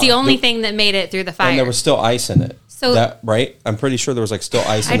my Like God. it's the only thing that made it through the fire. And there was still ice in it. So- that right? I'm pretty sure there was like still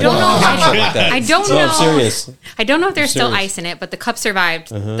ice in I the don't know. cup. Shit like that. I don't No, know. I'm serious. I don't know if there's still serious. ice in it, but the cup survived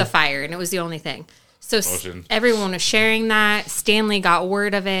the fire, and it was the only thing. So Ocean. everyone was sharing that. Stanley got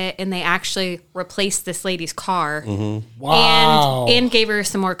word of it, and they actually replaced this lady's car Wow. and gave her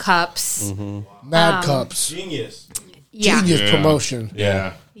some more cups. Mad Cups. Genius. Yeah, Genius Yeah. promotion.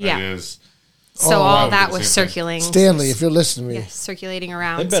 Yeah. Yeah. It is. so Oh, all wow. that was Same thing. circulating. Stanley, if you're listening to me. Yeah, circulating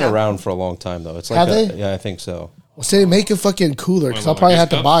around. They've been so- around for a long time though. It's like Have they? Yeah, I think so. Well, Stanley, make it fucking cooler because I'll Like probably this have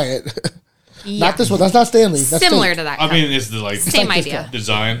to cup? buy it. Yeah. Not this one. That's not Stanley. That's Similar fake. to that. I cup. mean, it's the like Same like this idea. cup.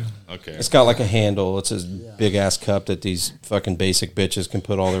 design. Okay. It's got like a handle. It's this big ass cup that these fucking basic bitches can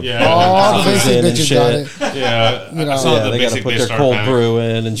put all their Yeah. All the Coffees basic in and bitches got shit. it. Yeah. You know. I saw Yeah, the they got to basic put bitch their start cold panic. brew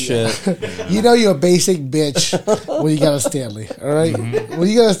in and shit. You know you're a basic bitch when you got a Stanley. All right? When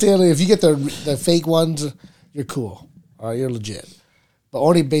you got a Stanley, if you get the fake ones, you're cool. All right, you're legit. But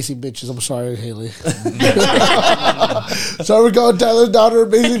only basic bitches. I'm sorry, Haley. So we're going Tyler's daughter, a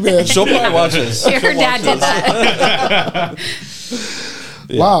basic bitch. She'll probably watch this. Her dad did that.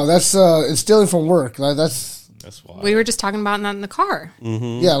 Wow, that's it's stealing from work. Like that's That's why. We were just talking about that in the car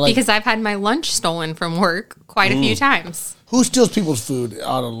yeah. Like because I've had my lunch stolen from work quite a few times. who steals people's food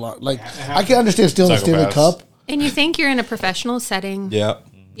out of lunch? Like I can understand stealing a Stanley Psychopaths. Cup. And you think you're in a professional setting, Yeah.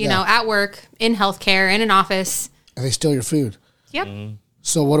 you know, at work, in healthcare, in an office. And they steal your food. Yep.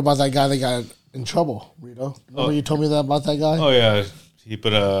 So what about that guy that got in trouble, Rito? Remember you told me that about that guy? Oh yeah, he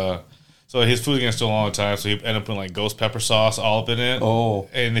put so his food gets stolen all the time. So he ended up putting like ghost pepper sauce all up in it. Oh.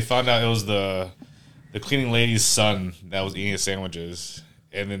 and they found out it was the cleaning lady's son that was eating his sandwiches,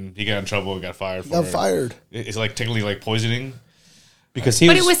 and then he got in trouble and got fired. Got fired. It's like technically like poisoning, Because he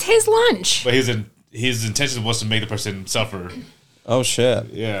But was, it was his lunch. but his intention was to make the person suffer. oh shit.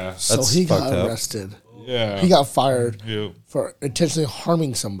 Yeah, So That's he got fucked up. arrested. yeah, He got fired Yeah, for intentionally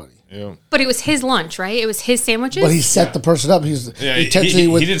harming somebody. yeah. But it was his lunch, right? It was his sandwiches. But he set the person up. He's Yeah, intentionally he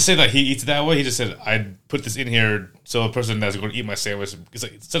with. didn't say that he eats it that way. He just said, "I put this in here so a person that's going to eat my sandwich."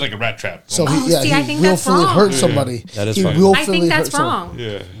 It's like a rat trap. so Oh, he, yeah, see, I he think that's willfully wrong. hurt somebody. That is he fucked up. willfully I think that's hurt someone. wrong.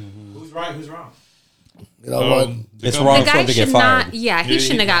 yeah, Who's right? Who's wrong? You know what? It's the wrong The for guy him to should get fired. not. Yeah, he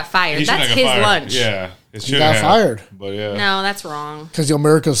shouldn't have got fired. He shouldn't That's have his got fired. lunch. Yeah, it He should got have. fired But yeah, No, that's wrong. because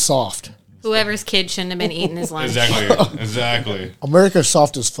America's soft. Whoever's kid shouldn't have been eating his lunch. exactly. America's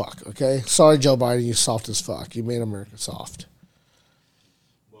soft as fuck. Okay, sorry, Joe Biden, you soft as fuck. You made America soft.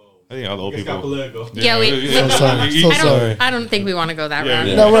 I think all the old It got people. political. Yeah, we- So sorry. So sorry. I don't think we want to go that Yeah, route.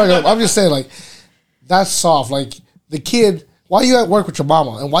 yeah. No, we're not gonna, I'm just saying, like, that's soft. Like the kid. Why you at work with your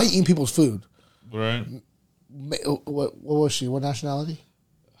mama and why you eating people's food? Right? What was she? What nationality?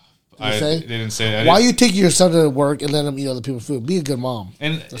 They say? didn't say. I Why didn't- you taking your son to work and letting him eat other people's food? Be a good mom.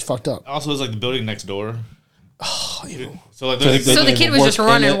 And That's fucked up. also, it's like the building next door. Oh, So like, So the kid was just Work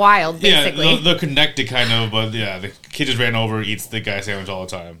in running it. wild, yeah, basically. they're connected kind of, but yeah, the kid just ran over, eats the guy's sandwich all the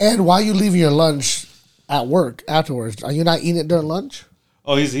time. And why you leaving your lunch at work afterwards? Are you not eating it during lunch?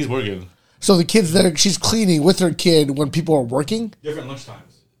 Oh, he's working. So the kid's there. She's cleaning with her kid when people are working. Different lunch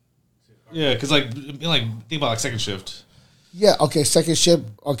times. Yeah, because think about like second shift. Yeah. Okay. Second shift.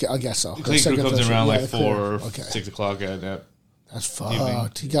 Okay. I guess so. The cleaning Second crew comes shift, in around yeah, like clear. 4, Okay. 6 o'clock at That's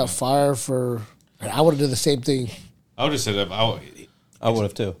fucked. He got fired for. I would have done the same thing. I would just sit up. I would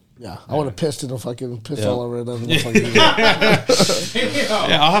have too. Yeah, I would have pissed and fucking pissed Yeah. all over it.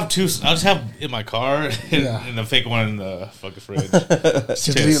 Yeah, I'll have two. I'll just have in my car Yeah. and the fake one in the fucking fridge.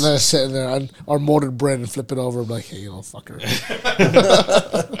 Just leave it sitting there on our molded bread and flip it over. I'm like, hey, you little fucker.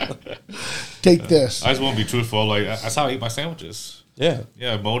 Take this. I just won't be truthful. Like that's how I eat my sandwiches. Yeah.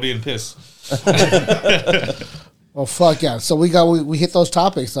 Yeah, moldy and piss. Oh fuck yeah! So we hit those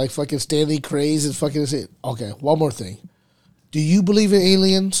topics like fucking Stanley craze and fucking is it. Okay, one more thing. Do you believe in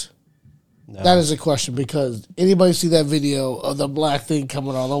aliens? No. That is a question because anybody see that video of the black thing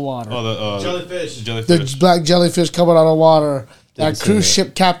coming out of the water? Oh, the Jellyfish. The Jellyfish. black jellyfish coming out of the water. Didn't That see cruise it.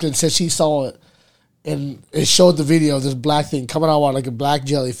 ship captain said she saw it, and it showed the video of this black thing coming out of water like a black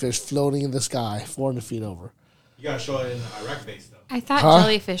jellyfish floating in the sky, 400 feet over. You gotta show it in the Iraq base though. I thought Huh?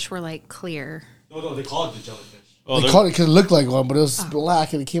 jellyfish were like clear. No, they call it the jellyfish. Oh, They they're- caught it because it looked like one, but it was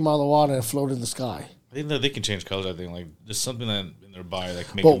black and it came out of the water and floated in the sky. I think that they can change colors. I think like there's something that in their body that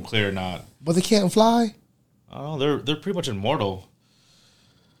can make Well- them clear or not. But they can't fly. Oh, they're pretty much immortal.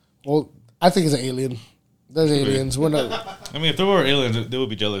 Well, I think it's an alien. There's aliens. We're not I mean, if there were aliens, they would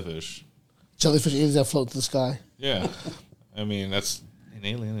be jellyfish. jellyfish aliens that float to the sky. Yeah, I mean that's an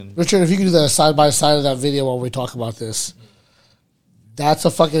alien. And Richard, if you could do that side by side of that video while we talk about this, that's a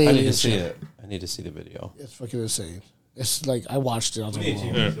fucking alien. I need to see shit. it. I need to see the video. It's fucking insane. It's like I watched it. I was like, wow.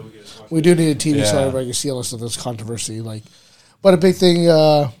 Yeah. We do need a TV so Yeah. everybody can see all this of this controversy. Like, but a big thing.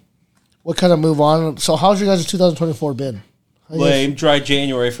 What kind of move on? So, how's your guys' 2024 been? How you guys- Lame, dry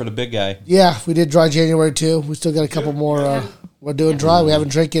January for the big guy. Yeah, we did dry January too. We still got a couple more. We're doing dry. We haven't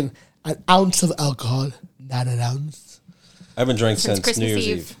drinking an ounce of alcohol. Not an ounce. I haven't drank Since since Christmas New Year's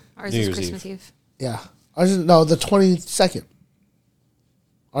Eve. Eve. Ours New is Year's Christmas Eve. Eve. Yeah, no, the 22nd.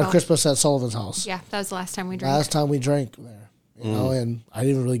 Our Christmas at Sullivan's house. Yeah, that was the last time we drank. Last time we drank there, you know, and I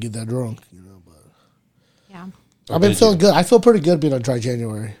didn't really get that drunk, you know. But Yeah. I've been did feeling you? good. I feel pretty good being on dry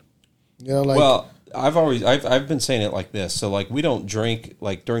January. You know, like Well, I've been saying it like this. So like we don't drink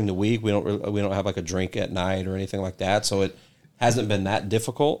like during the week. We don't have like a drink at night or anything like that. So it hasn't been that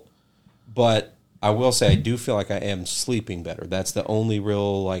difficult. But I will say I do feel like I am sleeping better. That's the only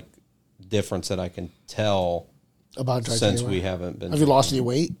real like difference that I can tell about dry since January. we haven't been. Have you lost any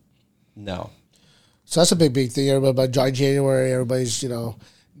weight? No. So that's a big thing. Everybody about dry January. Everybody's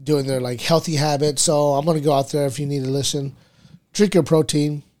doing their like healthy habits. So I'm gonna go out there if you need to listen. Drink your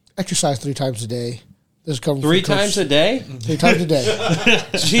protein. Exercise 3 times a day. This is coming from 3 Coach- times a day? 3 times a day.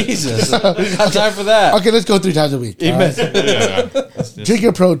 Jesus. Got time for that. Okay, let's go 3 times a week. all right? yeah. Drink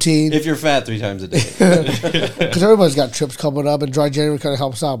your protein If you're fat 3 times a day. because everybody's got trips coming up, and dry January kind of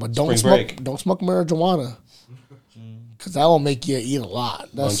helps out. But don't Spring smoke. break. Don't smoke marijuana because that will make you eat a lot.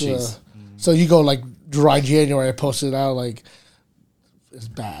 That's Munchies. so you go like dry January. I posted it out like it's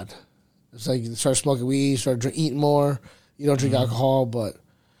bad. It's like you start smoking weed, start eating more. You don't drink alcohol, but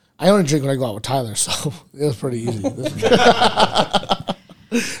I only drink when I go out with Tyler, so it was pretty easy.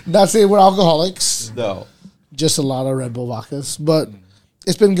 Not saying we're alcoholics, No. just a lot of Red Bull vodkas, but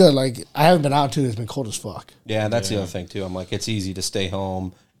it's been good. Like I haven't been out too. It's been cold as fuck. Yeah, that's the other thing too. I'm like, it's easy to stay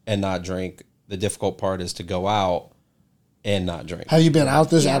home and not drink. The difficult part is to go out and not drink. Have you been out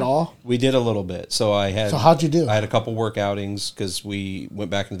this Yeah. at all? We did a little bit. So So how'd you do? I had a couple work outings because we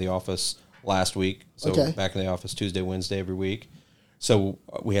went back into the office last week. So Okay. back in the office Tuesday, Wednesday every week. So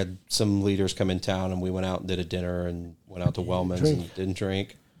we had some leaders come in town and we went out and did a dinner and went out to Wellman's drink? and didn't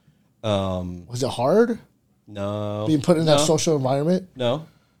drink. Was it hard No. being put in that No. social environment? No.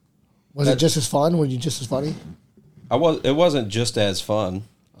 Was it just as fun? Were you just as funny? It wasn't just as fun,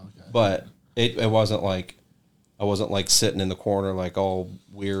 but it wasn't like I wasn't like sitting in the corner like all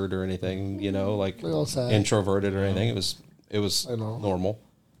weird or anything, like Like all sad. introverted or anything. It was I know. normal,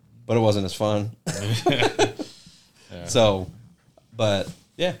 but it wasn't as fun. So, but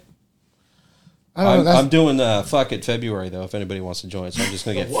yeah, I don't know. I'm doing fuck it February though. If anybody wants to join, so I'm just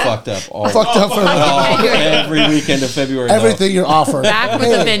gonna get fucked up all Fucked up for every weekend of February. though. everything you're offered. Back with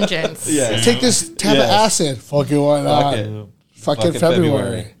a vengeance. Yeah. Take this tab of Yes. acid. Fuck you, why not? Fuck it. Fucking Fucking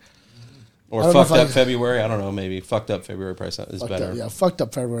February. Or I don't know fucked if I- up February. I don't know. Maybe fucked up February probably is Fucked better. up, yeah, fucked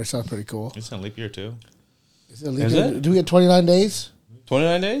up February sounds pretty cool. It's in leap year too. Is it Is it? Do we get 29 days?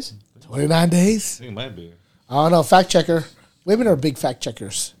 29 days. 29 days? I think it might be. I don't know. Fact checker. Women are big fact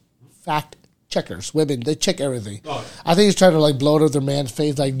checkers. Fact checkers. Women, they check everything. I think he's trying to like blow it up their man's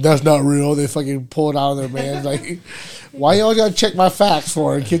face. Like, that's not real. They fucking pull it out of their man. Like, why y'all gotta check my facts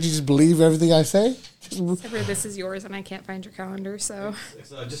for? Can't you just believe everything I say? Except for this is yours, and I can't find your calendar. So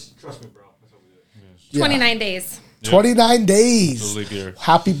Just trust me, bro. That's what we do. Yeah. 29 days. 29 It's days. a leap year.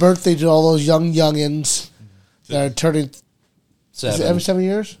 Happy birthday to all those youngins that are turning. Is it 7. every 7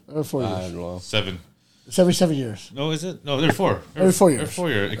 years or 4 I years? don't know. 7. It's every 7 years. No, is it? No, they're 4. Every 4 years. They're 4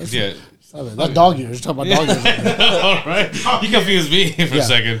 years. Yeah. Not dog years. You're talking about dog years. All right. You confused me for Yeah. a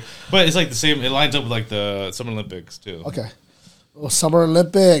second. But it's like the same. It lines up with like the Summer Olympics too. Okay. Well, Summer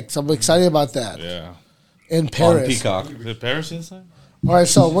Olympics. I'm excited about that. Yeah. In On Paris. Peacock. Is it Paris this time? All right,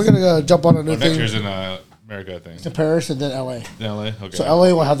 so we're going to jump on a new Next thing. year's in America, I think. To Paris and then LA. LA? Okay. So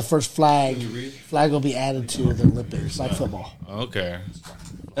LA will have the first flag. Flag will be added to the Olympics, like football. Okay.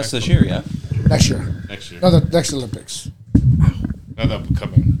 That's this year, yeah. Next year. Next year. No, the next Olympics. Not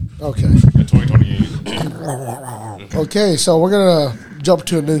upcoming. Okay. In 2028. Okay, so we're going to jump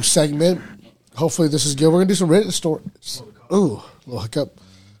to a new segment. Hopefully this is good. We're going to do some Reddit stories. Ooh, little hiccup.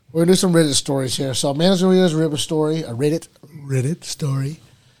 We're going to do some Reddit stories here. So man's going to read us a Reddit story, a Reddit story.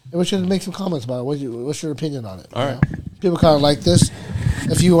 And we should make some comments about it. What's your opinion on it? All right. People kind of like this.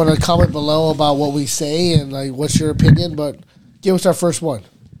 If you want to comment below about what we say and like what's your opinion, but give us our first one.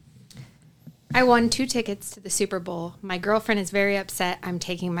 I won 2 tickets to the Super Bowl. My girlfriend is very upset I'm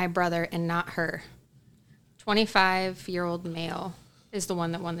taking my brother and not her. 25-year-old male is the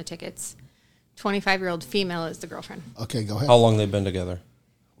one that won the tickets. 25-year-old female is the girlfriend. Okay, go ahead. How long they been together?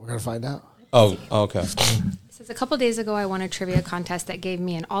 We're going to find out. Oh, okay. It says, a couple days ago, I won a trivia contest that gave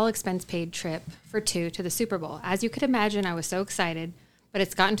me an all-expense-paid trip for 2 to the Super Bowl. As you could imagine, I was so excited, but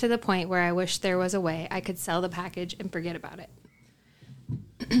it's gotten to the point where I wish there was a way I could sell the package and forget about it.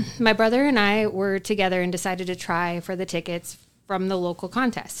 My brother and I were together and decided to try for the tickets from the local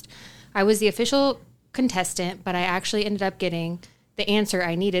contest. I was the official contestant, but I actually ended up getting the answer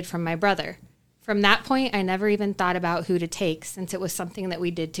I needed from my brother. From that point, I never even thought about who to take since it was something that we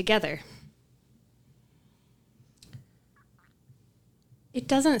did together. It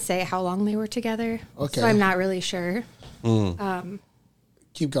doesn't say how long they were together, Okay. so I'm not really sure.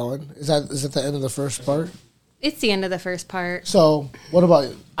 Keep going. Is that the end of the first part? It's the end of the first part. So, what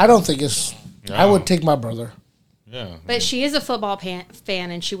about, I don't think it's, I No. would take my brother. Yeah. But she is a football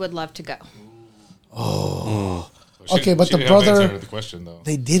fan, and she would love to go. Okay, but she the didn't have an brother- answer to the question though.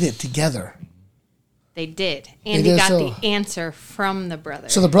 They did it together. They did. They And did, he got so- the answer from the brother.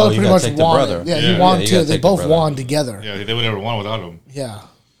 So the brother Oh, you pretty gotta much take the won. brother. Yeah, Yeah, he won yeah, you too. gotta They take the both brother. won together. Yeah, they would never won without him. Yeah.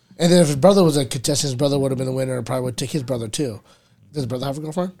 And then if his brother was a contestant, his brother would have been the winner and probably would take his brother too. Does his brother have a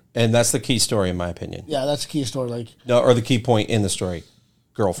girlfriend? And that's the key story, in my opinion. Yeah, that's the key story. Like, No, or the key point in the story.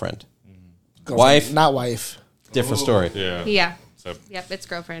 Girlfriend. girlfriend, Wife? not wife. Different story. Yeah. Yeah. So, Yep, it's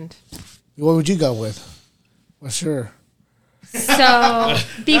girlfriend. What would you go with? Well, sure. So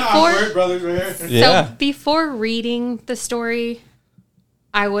before brothers right here. Yeah. so before reading the story,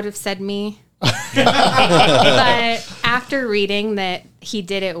 I would have said me. But after reading that he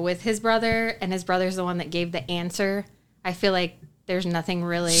did it with his brother and his brother's the one that gave the answer, I feel like there's nothing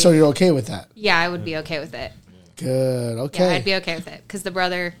really. So you're okay with that? Yeah, I would be okay with it. Good. Yeah, Okay. I'd be okay with it because the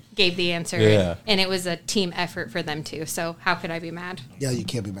brother gave the answer, Yeah. and it was a team effort for them too. So how could I be mad? Yeah, you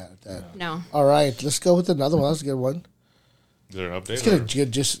can't be mad at that. No. All right, let's go with another one. That's a good one. is there an update? Let's get a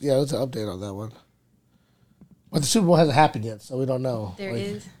good, let's an update on that one. But the Super Bowl hasn't happened yet, so we don't know. There Like,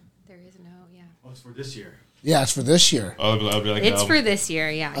 is no, yeah. Oh, it's for this year. Yeah, it's for this year. I'll be like, It's for this year,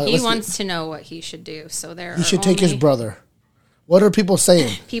 yeah. He let's wants to know what he should do. So there He are should take his only- brother. What are people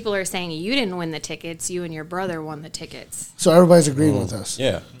saying? People are saying you didn't win the tickets, you and your brother won the tickets. So everybody's agreeing with us.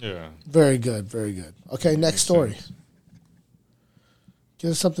 Yeah. yeah. Very good, very good. Okay, next story.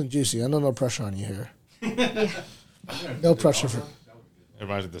 Give us something juicy. I know no pressure on you here. No pressure for. It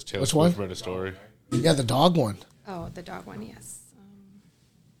reminds me of this Taylor Which one? Swift Reddit story. Yeah, the dog one. Oh, the dog one, yes.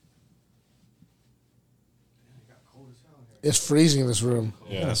 It's freezing in this room.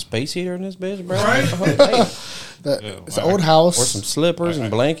 Got a space heater in this bitch, bro? It's an old house. Or some slippers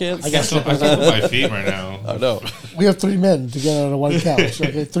and blankets. I can't put my feet right now. I know. We have 3 men together on a one couch.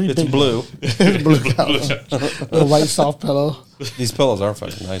 Okay, 3 It's big blue. blue couch. A white soft pillow. These pillows are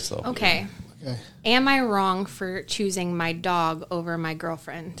fucking nice, though. Okay. Okay. Am I wrong for choosing my dog over my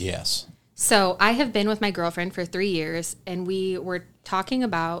girlfriend? Yes. So I have been with my girlfriend for 3 years, and we were talking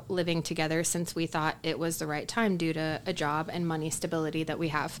about living together since we thought it was the right time due to a job and money stability that we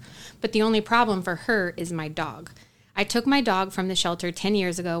have. But the only problem for her is my dog. I took my dog from the shelter 10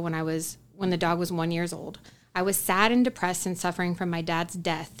 years ago when the dog was 1 year old. I was sad and depressed and suffering from my dad's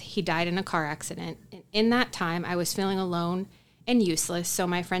death. He died in a car accident. And in that time, I was feeling alone and useless, so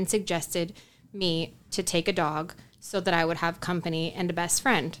my friend suggested me to take a dog so that I would have company and a best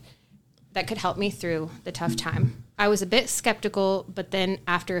friend that could help me through the tough time. I was a bit skeptical, but then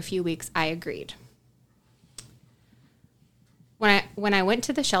after a few weeks, I agreed. When I went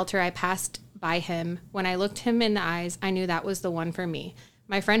to the shelter, I passed by him. When I looked him in the eyes, I knew that was the one for me.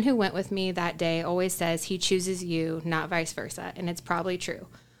 My friend who went with me that day always says he chooses you, not vice versa, and it's probably true.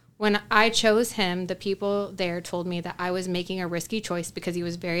 When I chose him, the people there told me that I was making a risky choice because he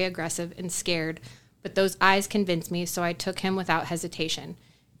was very aggressive and scared, but those eyes convinced me, so I took him without hesitation.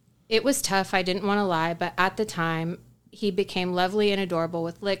 It was tough, I didn't want to lie, but at the time, he became lovely and adorable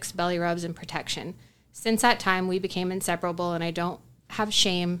with licks, belly rubs, and protection. Since that time, we became inseparable, and I don't have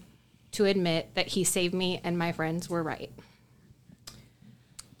shame to admit that he saved me and my friends were right.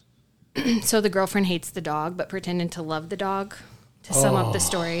 So the girlfriend hates the dog, but pretending to love the dog. To sum up the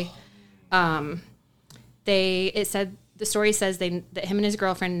story, the story says that him and his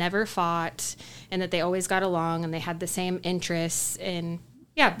girlfriend never fought, and that they always got along, and they had the same interests. And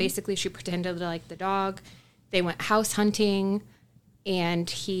yeah, basically, she pretended to like the dog. They went house hunting, and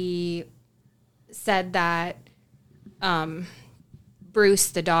he said that Bruce,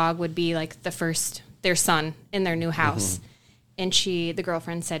 the dog, would be like their son in their new house. And the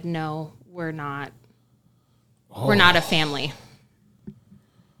girlfriend said, "No, we're not. We're not a family."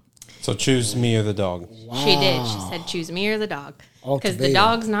 So choose me or the dog. Wow. She did. She said, "Choose me or the dog." Because the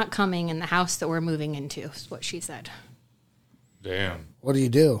dog's not coming in the house that we're moving into, is what she said. Damn. What do you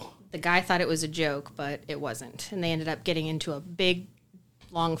do? The guy thought it was a joke, but it wasn't. And they ended up getting into a big,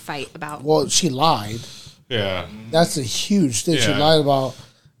 long fight about... Well, she lied. Yeah. That's a huge thing. Yeah. She lied about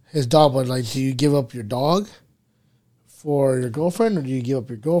his dog, but like, do you give up your dog for your girlfriend, or do you give up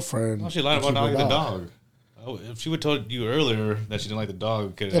your girlfriend? Well, she lied about not liking the dog. Oh, if she would have told you earlier that she didn't like the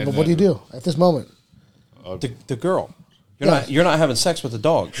dog, Yeah, but what do you do at this moment? The girl. You're not having sex with the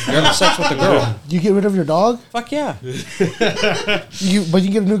dog. You're having sex with the girl. You get rid of your dog? Fuck yeah. But you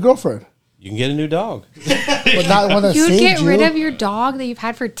get a new girlfriend. You can get a new dog. But not one that You'd saved get you. rid of your dog that you've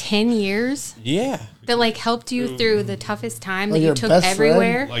had for 10 years? Yeah. That like helped you through the toughest time Like that you your took best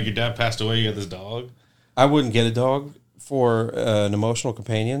everywhere? Like your dad passed away, you got this dog? I wouldn't get a dog for an emotional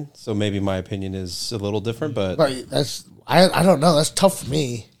companion, so maybe my opinion is a little different, but But that's I don't know. That's tough for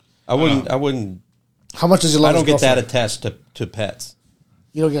me. I wouldn't How much does he love I don't his get that girlfriend? attached to pets.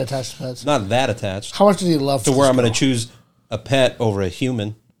 You don't get attached to pets. Not that attached. How much does he love? To where I'm going to choose a pet over a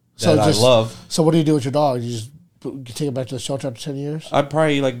human that I love. So what do you do with your dog? You take it back to the shelter after 10 years? I'd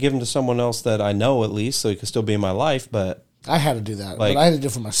probably like give him to someone else that I know at least, so he could still be in my life. But I had to do that, Like- but I had to do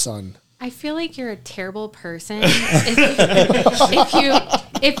it for my son. I feel like you're a terrible person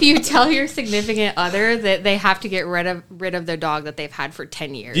if you tell your significant other that they have to get rid of their dog that they've had for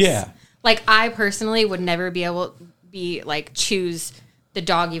 10 years. Yeah. Like I personally would never be able to choose the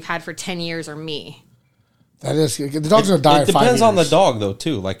dog you've had for 10 years or me. That is, the dog's gonna die. it in 5 depends on the years. dog though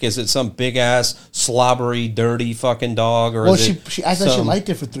too. Like, is it some big ass slobbery, dirty fucking dog, or Well, is she it acted like she some- liked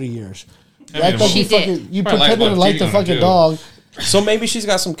it for 3 years. You I mean, act like She you did. fucking, you Probably pretended to like like the cheating on fucking too. dog. So maybe she's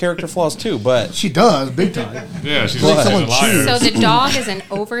got some character flaws too, but She does, big time. Yeah, she's Like a someone liar. So the dog is an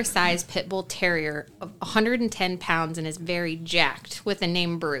oversized pit bull terrier of 110 pounds and is very jacked with the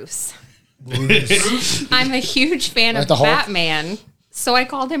name Bruce. I'm a huge fan Like of the Hulk? Batman, so I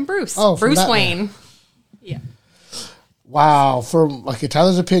called him Bruce. Oh, from Bruce Batman. Wayne. Yeah. Wow. From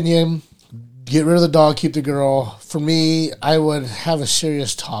Tyler's opinion, get rid of the dog, keep the girl. For me, I would have a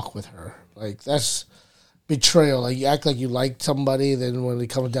serious talk with her. Like, that's betrayal. Like, you act like you like somebody, then when it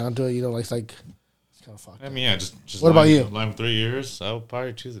comes down to it, you know, like it's kind of fucked. I mean, yeah, just What about you? Lying for 3 years, I would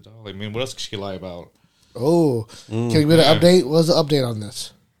probably choose a dog. Like, I mean, what else could she lie about? Oh, can we get an update? What's the update on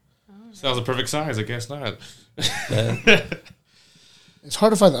this? So that was a perfect size. I guess not. It's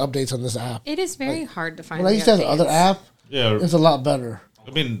hard to find the updates on this app. It is very hard to find. When I used to have the other app, Yeah, it's a lot better.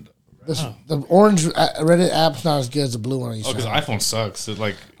 I mean, The orange Reddit app's not as good as the blue one I used because to have. iPhone sucks. It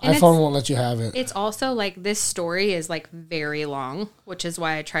like And iPhone won't let you have it. It's also like this story is like very long, which is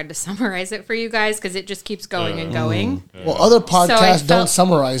why I tried to summarize it for you guys because it just keeps going and going. Well, other podcasts don't felt-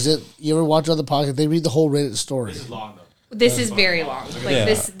 summarize it. You ever watch other podcasts? They read the whole Reddit story. This is very long. Like Yeah.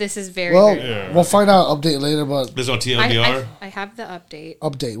 this is very. Well, very we'll find out update later, but there's no I, TLDR. I have the update.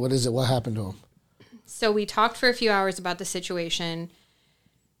 update. What is it? What happened to him? So we talked for a few hours about the situation,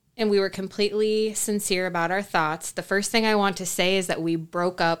 and we were completely sincere about our thoughts. The first thing I want to say is that we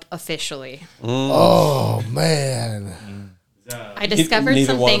broke up officially. Oh, man. I discovered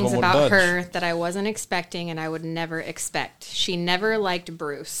Neither some one of things them would about budge. her that I wasn't expecting and I would never expect. She never liked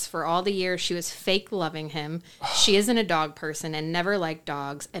Bruce. For all the years she was fake loving him. She isn't a dog person and never liked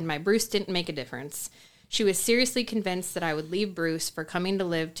dogs, and my Bruce didn't make a difference. She was seriously convinced that I would leave Bruce for coming to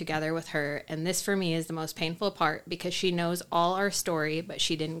live together with her, and this for me is the most painful part because she knows all our story, but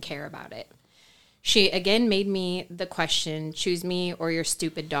she didn't care about it. She again made me the question, choose me or your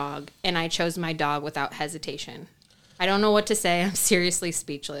stupid dog, and I chose my dog without hesitation. I don't know what to say. I'm seriously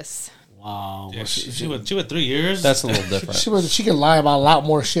speechless. Wow. Yeah, she went 3 years. That's a little different. She can lie about a lot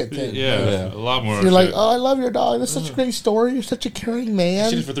more shit than. Yeah, a lot more. You're like, oh, I love your dog. That's such a great story. You're such a caring man.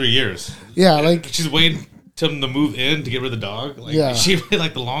 She did it for 3 years. Yeah, like She's waiting till them to move in to get rid of the dog. Like, Yeah. she made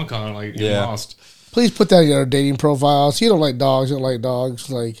like the long con, like you're lost. please put that in your dating profiles. You don't like dogs. You don't like dogs.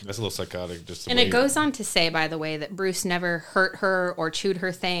 Like That's a little psychotic. Just And it goes on to say, by the way, that Bruce never hurt her or chewed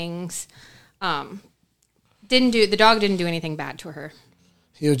her things. The dog didn't do anything bad to her.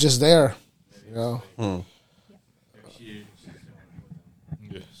 he was just there. You know.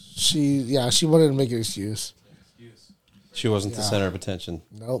 She wanted to make an excuse. She wasn't the center of attention.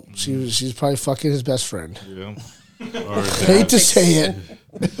 Nope. She's probably fucking his best friend. Yeah. Or Hate to say it.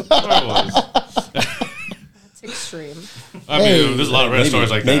 It's extreme. I mean, there's a lot of Reddit stories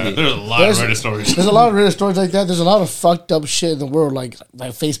like that. There's a lot of Reddit stories. There's a lot of Reddit stories like that. There's a lot of fucked up shit in the world. Like my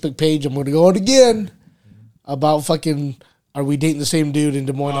Facebook page, I'm going to go on again about fucking. Are we dating the same dude in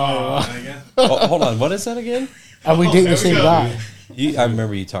Des Moines, Iowa? Oh, hold on. What is that again? Are we dating the same guy? I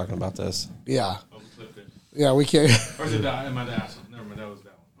remember you talking about this. Yeah. Yeah, we can't. Or is it Am I the Asshole? Never mind, that was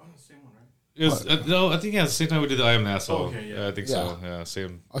that one. Oh, the same one, right? It was, no, I think the same time we did the I Am an Asshole. Okay, yeah. I think so. Yeah,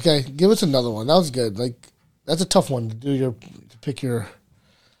 same. Okay, give us another one. That was good. Like that's a tough one to do. To pick your.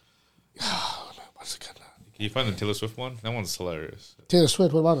 What's it called? Can you find the Taylor Swift one? That one's hilarious. Taylor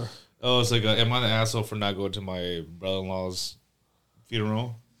Swift. What about her? Oh, it's like, am I the asshole for not going to my brother-in-law's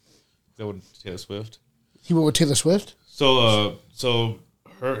funeral? That one, Taylor Swift. He went with Taylor Swift. So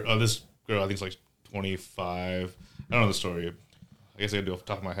her, this girl, I think it's like 25. I don't know the story. I guess I gotta do it off the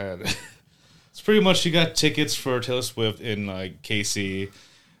top of my head. It's pretty much she got tickets for Taylor Swift in like KC,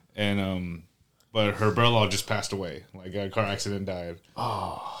 and but her brother-in-law just passed away. Like got a car accident, died.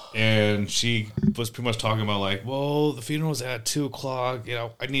 Oh. And she was pretty much talking about like, well, the funeral's at 2:00. You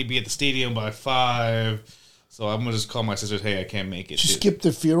know, I need to be at the stadium by 5. So I'm gonna just call my sisters. Hey, I can't make it. She skipped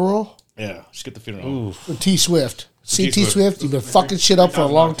the funeral. Yeah, skipped the funeral. For T Swift. See T Swift. Swift. You've been fucking shit up for a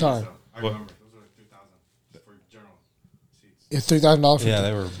long time. I remember. Those were 3,000 for general seats. It's $3,000. Yeah,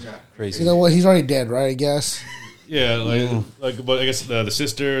 they were crazy. You know what? He's already dead, right? I guess. Yeah, like, but I guess the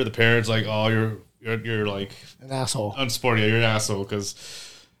sister, the parents, like, oh, you're like An asshole. unsporty. Yeah, you're an asshole because,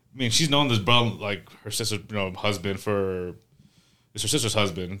 I mean, she's known this brother, like her sister's, husband for. It's her sister's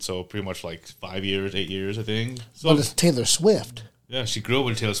husband, so pretty much like 5 years, 8 years, I think. So But it's Taylor Swift. yeah, she grew up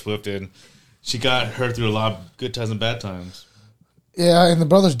with Taylor Swift, and she got her through a lot of good times and bad times. Yeah, and the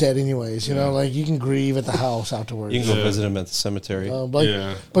brother's dead anyways. You know, like you can grieve at the house afterwards. You can go visit him at the cemetery.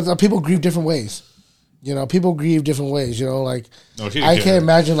 But people grieve different ways. You know, people grieve different ways. You know, like No, she I didn't can't care.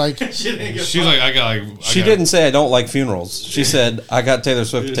 imagine like She's like, I got like. She didn't say I don't like funerals. She said I got Taylor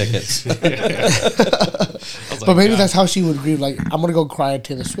Swift tickets. But maybe that's how she would grieve. Like, I'm gonna go cry at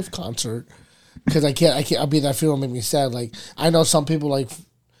Taylor Swift concert because I can't. I'll be at that funeral. Make me sad. Like, I know some people like.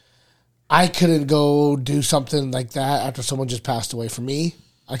 I couldn't go do something like that after someone just passed away. For me,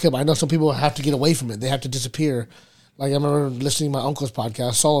 I could. I know some people have to get away from it. They have to disappear. Like I remember listening to my uncle's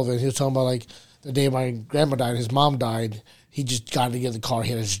podcast, Sullivan. He was talking about like the day my grandma died, his mom died. He just got to get in the car. He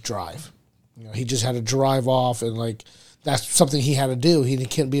had to just drive. You know, he just had to drive off, and like that's something he had to do. He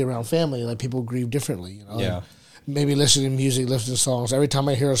can't be around family. Like people grieve differently. You know. Yeah. Maybe listening to music, listening to songs. Every time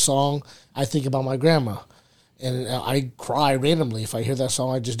I hear a song, I think about my grandma. And I cry randomly if I hear that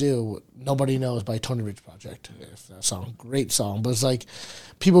song. I just do. Nobody Knows by Tony Rich Project. If that song, great song. But it's like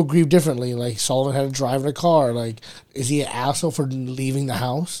people grieve differently. Like Sullivan had to drive in a car. Like, is he an asshole for leaving the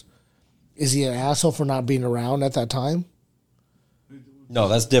house? Is he an asshole for not being around at that time? No,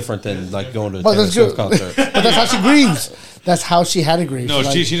 that's different than like going to a But Taylor that's Swift good. concert. But that's how she grieves. That's how she had to grieve. No,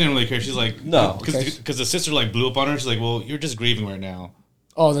 She's she like, didn't really care. She's like, No. because the sister like blew up on her. She's like, well, you're just grieving right now.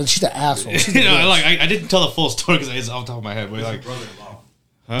 oh, then she's an asshole. She's You a know, bitch. like I didn't tell the full story because it's off the top of my head. But like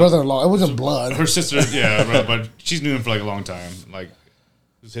Brother-in-law. Brother-in-law. It wasn't blood. her sister, yeah, right, but she's known him for like a long time, like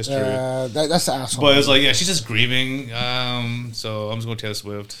his history. That's the asshole. But it's like, yeah, she's just grieving. So I'm just going to Taylor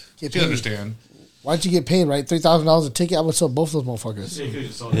Swift. Get She paid. understand. Why'd you get paid, right? $3,000 a ticket? I would sell both those motherfuckers. Yeah, you could've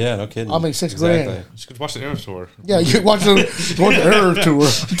just sold it. Yeah, no kidding. I'll make $6 grand. She could watch the Eras tour. Yeah, you watch the Earth tour.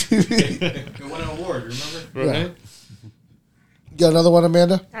 It won an award, remember? Right? Got another one,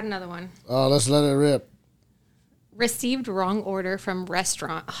 Amanda? Got another one. Let's let it rip. Received wrong order from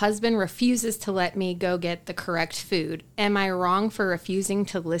restaurant. Husband refuses to let me go get the correct food. Am I wrong for refusing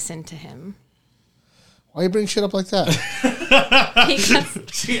to listen to him? Why you bring shit up like that?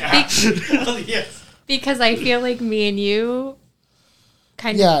 Because I feel like me and you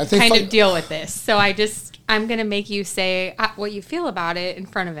kind Yeah, of deal with this. So I'm going to make you say what you feel about it in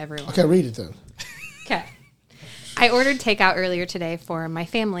front of everyone. Okay, read it then. Okay. I ordered takeout earlier today for my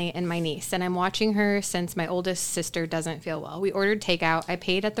family and my niece, and I'm watching her since my oldest sister doesn't feel well. We ordered takeout, I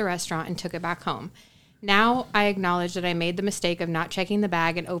paid at the restaurant, and took it back home. Now I acknowledge that I made the mistake of not checking the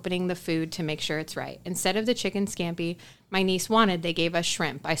bag and opening the food to make sure it's right. Instead of the chicken scampi my niece wanted, they gave us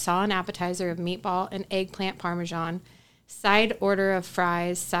shrimp. I saw an appetizer of meatball and eggplant parmesan, side order of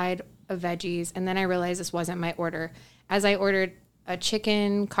fries, side of veggies, and then I realized this wasn't my order. As I ordered a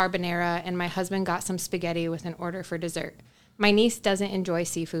chicken carbonara, and my husband got some spaghetti with an order for dessert. My niece doesn't enjoy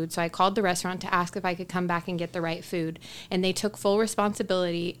seafood, so I called the restaurant to ask if I could come back and get the right food, and they took full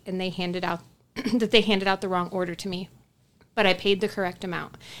responsibility, and they handed out the wrong order to me. But I paid the correct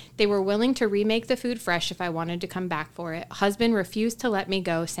amount. They were willing to remake the food fresh if I wanted to come back for it. Husband refused to let me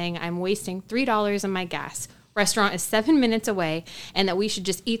go, saying I'm wasting $3 on my gas. Restaurant is 7 minutes away, and that we should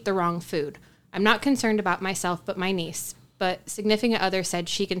just eat the wrong food. I'm not concerned about myself, but my niece. But significant other said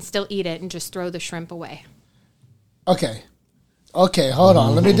she can still eat it and just throw the shrimp away. Okay, hold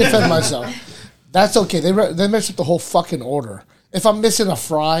on. Let me defend myself. That's okay. They messed up the whole fucking order. If I'm missing a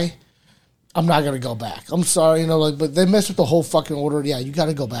fry, I'm not gonna go back. I'm sorry, but they messed up the whole fucking order. Yeah, you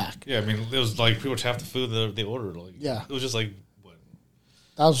gotta go back. Yeah, I mean, it was like pretty much half the food that they ordered. Like, yeah, it was just like what?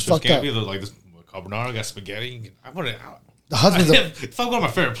 That was fucked up. Like this carbonara, got spaghetti. I want to. The husband's if I'm going to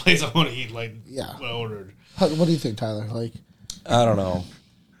my favorite place, I want to eat like what I ordered. What do you think, Tyler? Like, I don't know.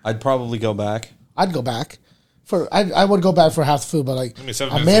 I'd probably go back. I'd go back. I would go back for half the food, but like,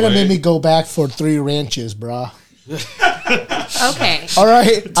 Amanda made me go back for 3 ranches, bruh. Okay. All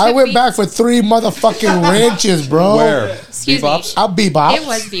right. I went back for 3 motherfucking ranches, bro. Where? Excuse Bebop's? I'll Bebop. It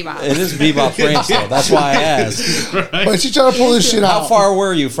was Bebop. It is Bebop's ranch, though. That's why I asked. Right. But she's trying to pull this shit out. How far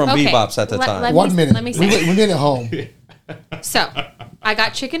were you from Okay. Bebop's at the time? 1 minute. Let me we say. made it home. So, I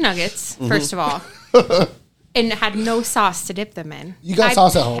got chicken nuggets, first of all, and had no sauce to dip them in. You got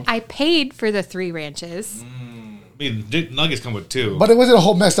sauce at home. I paid for the 3 ranches. I mean, nuggets come with 2. But it wasn't a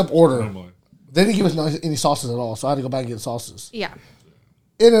whole messed up order. Oh, They didn't give us any sauces at all, so I had to go back and get sauces. Yeah.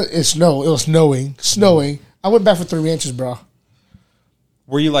 It was snowing. I went back for 3 ranches, bro.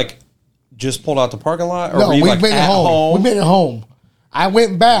 Were you like just pulled out the parking lot? Or No, were you we like made it at home. We made it home. I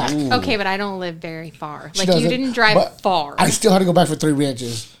went back. Okay, but I don't live very far. She Like, you doesn't, didn't drive but far. I still had to go back for 3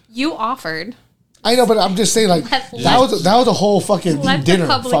 ranches. You offered. I know, but I'm just saying, like, that was a whole fucking Let the dinner.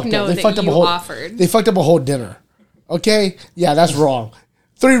 public fucked know up. They that fucked up you a whole. offered. They fucked up a whole dinner. Okay, yeah, that's wrong.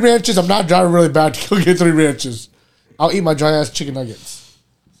 3 ranches. I'm not driving really bad to go get 3 ranches. I'll eat my dry ass chicken nuggets.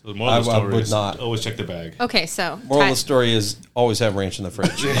 So the moral of the I story would is not. always check the bag. Okay, so. Moral of the story is always have ranch in the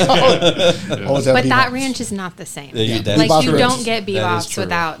fridge. Always have But that Bebop. ranch is not the same. That Like, Bebop's you ranch. don't get That is Bebop's true.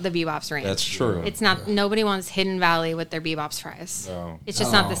 without the Bebop's ranch. That's true. It's not, nobody wants Hidden Valley with their Bebop's fries. No. It's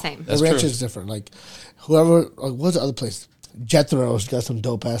just not the same. The ranch is different. Like, whoever. What's the other place? Jethro's got some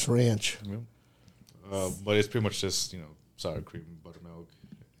dope ass ranch. But it's pretty much just, sour cream, buttermilk,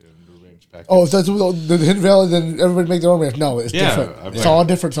 and the ranch package. Oh, if that's the Hidden Valley, then everybody make their own ranch. No, it's Yeah, different. It's all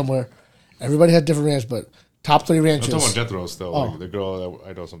different somewhere. Everybody has different ranch, but top 3 I'm ranches. talking about Jethro's, though. Oh. Like, the girl that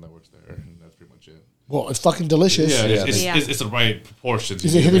I know something that works there, and that's pretty much it. Well, it's fucking delicious. Yeah, Yeah. it's the right proportions.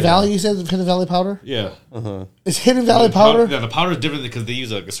 Is it Hidden Valley? You said Hidden Valley powder? Yeah. Is Hidden Valley powder? Yeah, the powder is different because they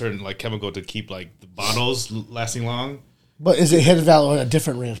use like a certain chemical to keep like the bottles lasting long. But is it Hidden Valley or a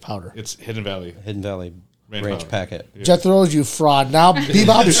different ranch powder? It's Hidden Valley. Hidden Valley Ranch ranch powder. packet. Yeah. Jethro's, you fraud. Now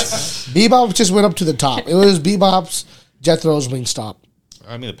Bebop's just went up to the top. It was Bebop's, Jethro's, Wingstop.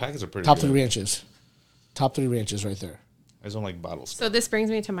 I mean, the packets are pretty Top good. 3 ranches. Top 3 ranches right there. I just don't like bottles. So this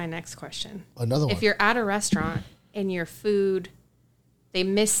brings me to my next question. Another one. If you're at a restaurant and your food, they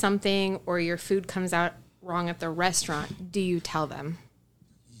miss something or your food comes out wrong at the restaurant, do you tell them?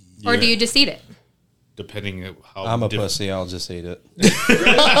 Or do Yeah. you just eat it? Depending on how I'm a pussy. I'll just eat it.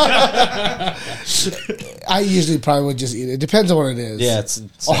 I usually probably would just eat it. It depends on what it is. Yeah, it's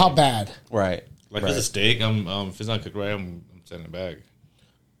Or how bad. right. Like if right. it's a steak, if it's not cooked right, I'm sending it back.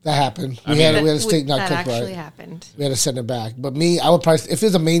 That happened. We had a steak not that cooked actually right. happened. We had to send it back. But me, I would probably, if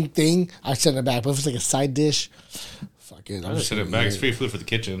it's a main thing, I'd send it back. But if it's like a side dish, fuck it. I just send it back. It's free food for the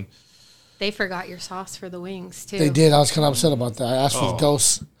kitchen. They forgot your sauce for the wings too. They did. I was kind of upset about that. I asked for the Oh.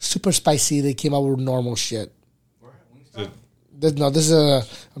 ghosts. Super spicy. They came out with normal shit. Is This is a,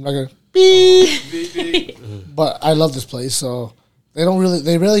 I'm not going to beep. But I love this place. So they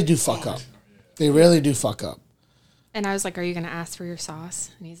really do fuck up. They really do fuck up. And I was like, "Are you going to ask for your sauce?"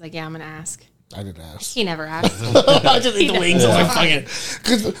 And he's like, "Yeah, I'm going to ask." I didn't ask. He never asked. I just eat the wings. I'm like, fuck it.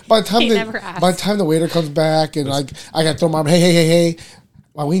 Because by the time the waiter comes back and like I got to throw my arm, hey,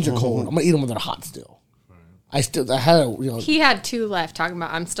 my wings are cold. I'm gonna eat them when they're hot still. I had He had 2 left. Talking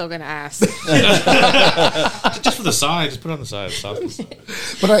about, I'm still going to ask. just for the side. Just put it on the side. Sauce on the side.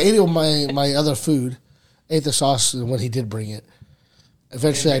 but I ate it with my other food, ate the sauce when he did bring it.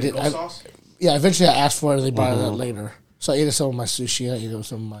 Eventually, I did. Sauce? Yeah, eventually I asked for it and they brought it out later. So I ate some of my sushi. I ate it with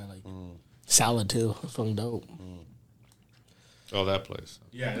some of my salad too. It's fucking dope. Oh, that place.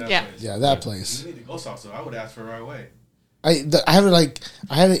 Yeah, that Yeah. place. Yeah, that place. You need the ghost sauce, so I would ask for it right away. I have it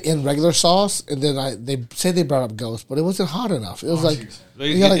I had it in regular sauce, and then they said they brought up ghost, but it wasn't hot enough. It was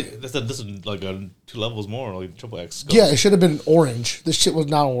you got This is like 2 levels more, like triple X. yeah, it should have been orange. This shit was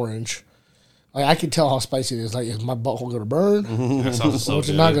not orange. Like I could tell how spicy it is. Like, is my butthole gonna burn? That sauce is so Or is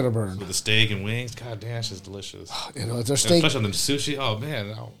it good. not gonna burn? With the steak and wings. God damn, it's delicious. You know, it's our steak. Especially on the sushi. Oh,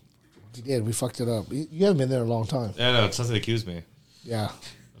 man. Oh. We did. We fucked it up. You haven't been there a long time. Yeah, no, it's something they accused me. Yeah,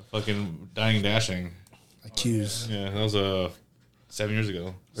 Fucking dying and dashing. accused. Yeah, that was 7 years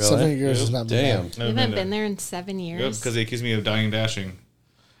ago. Really? 7 years has not been Damn. bad. You haven't been there in 7 years. Because they accused me of dying and dashing.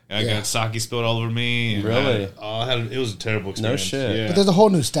 And I Yeah. got sake spilled all over me. And Really? it was a terrible experience. shit. Yeah, But there's a whole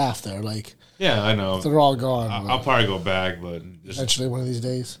new staff there. Like yeah, I know. they're all gone. I'll probably go back, but just eventually one of these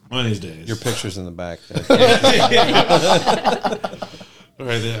days. one of these days. Your picture's in the back. All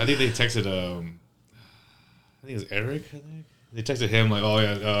right, I think they texted. I think it was Eric. I think they texted him like, "Oh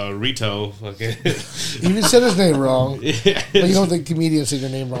yeah, Rito." Okay. You even said his name wrong. Yeah, But you don't think comedians say their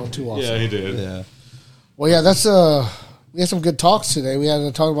name wrong too often. yeah, he did. Yeah. Well, yeah, that's we had some good talks today. We had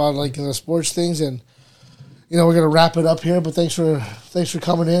to talk about like the sports things, and we're gonna wrap it up here. But thanks for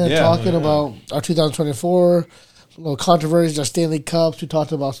coming in and Yeah. talking about our 2024 little controversies, our Stanley Cups. We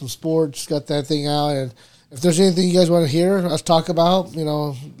talked about some sports, got that thing out, and if there's anything you guys want to hear us talk about,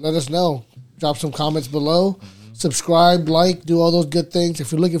 let us know. Drop some comments below. Subscribe, like, do all those good things.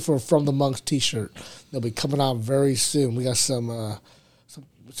 If you're looking for a From the Monks t-shirt, they'll be coming out very soon. We got some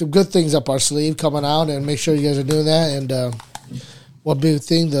good things up our sleeve coming out, and make sure you guys are doing that. And one big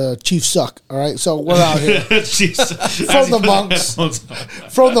thing, the Chiefs suck. All right, so we're out here From the monks.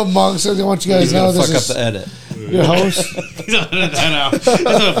 From the Monks. I want you guys He's to know gonna this fuck up is the edit. your host. He's gonna edit that out. He's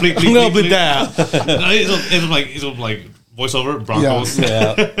gonna bleep that out. No, he's like voiceover Broncos.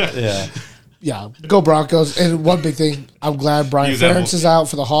 Yeah. Yeah, go Broncos. And one big thing, I'm glad Brian Use that Ferentz one. is out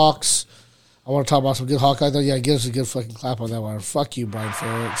for the Hawks. I want to talk about some good Hawkeyes. Yeah, give us a good fucking clap on that one. Fuck you, Brian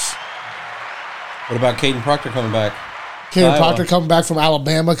Ferentz. What about Caden Proctor coming back? Kaden Iowa. Proctor coming back from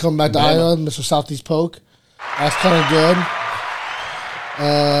Alabama, coming back to Iowa, Mr. Southeast Polk. That's kind of good.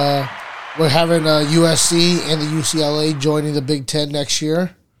 We're having USC and the UCLA joining the Big Ten next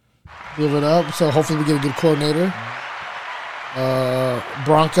year. Move it up. So hopefully we get a good coordinator.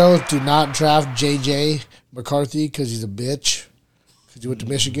 Broncos, do not draft J.J. McCarthy because he's a bitch. Because he went to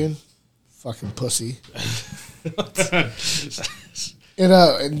Michigan. Fucking pussy. And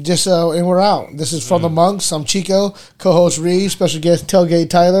we're out. This is From the Monks. I'm Chico, co-host Reed, special guest Tailgate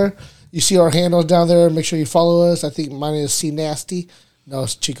Tyler. You see our handles down there. Make sure you follow us. I think mine is C Nasty. No,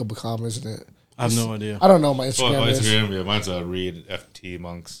 it's Chico Bacom, isn't it? I have no idea. I don't know what my Instagram Well, is. Instagram, yeah, mine's Reed FT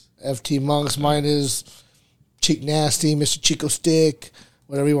Monks. FT Monks. Mine is Cheek Nasty, Mr. Chico Stick,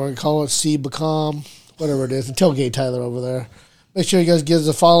 whatever you want to call it. C Bacom, whatever it is. And Tailgate Tyler over there. Make sure you guys give us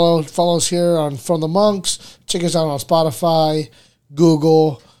a follow. Follow us here on From the Monks. Check us out on Spotify,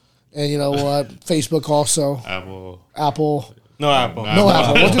 Google, and you know what? Facebook also. Apple. No Apple. No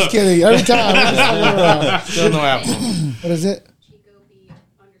Apple. We're just kidding. Every time. We're just Still no Apple. what is it?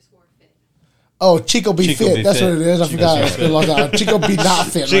 Chico_fit. Oh, Chico Be Chico Fit. Be That's Fit. what it is. I forgot. It's been a long time. Chico Be Not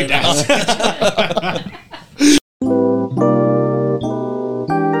Fit right now.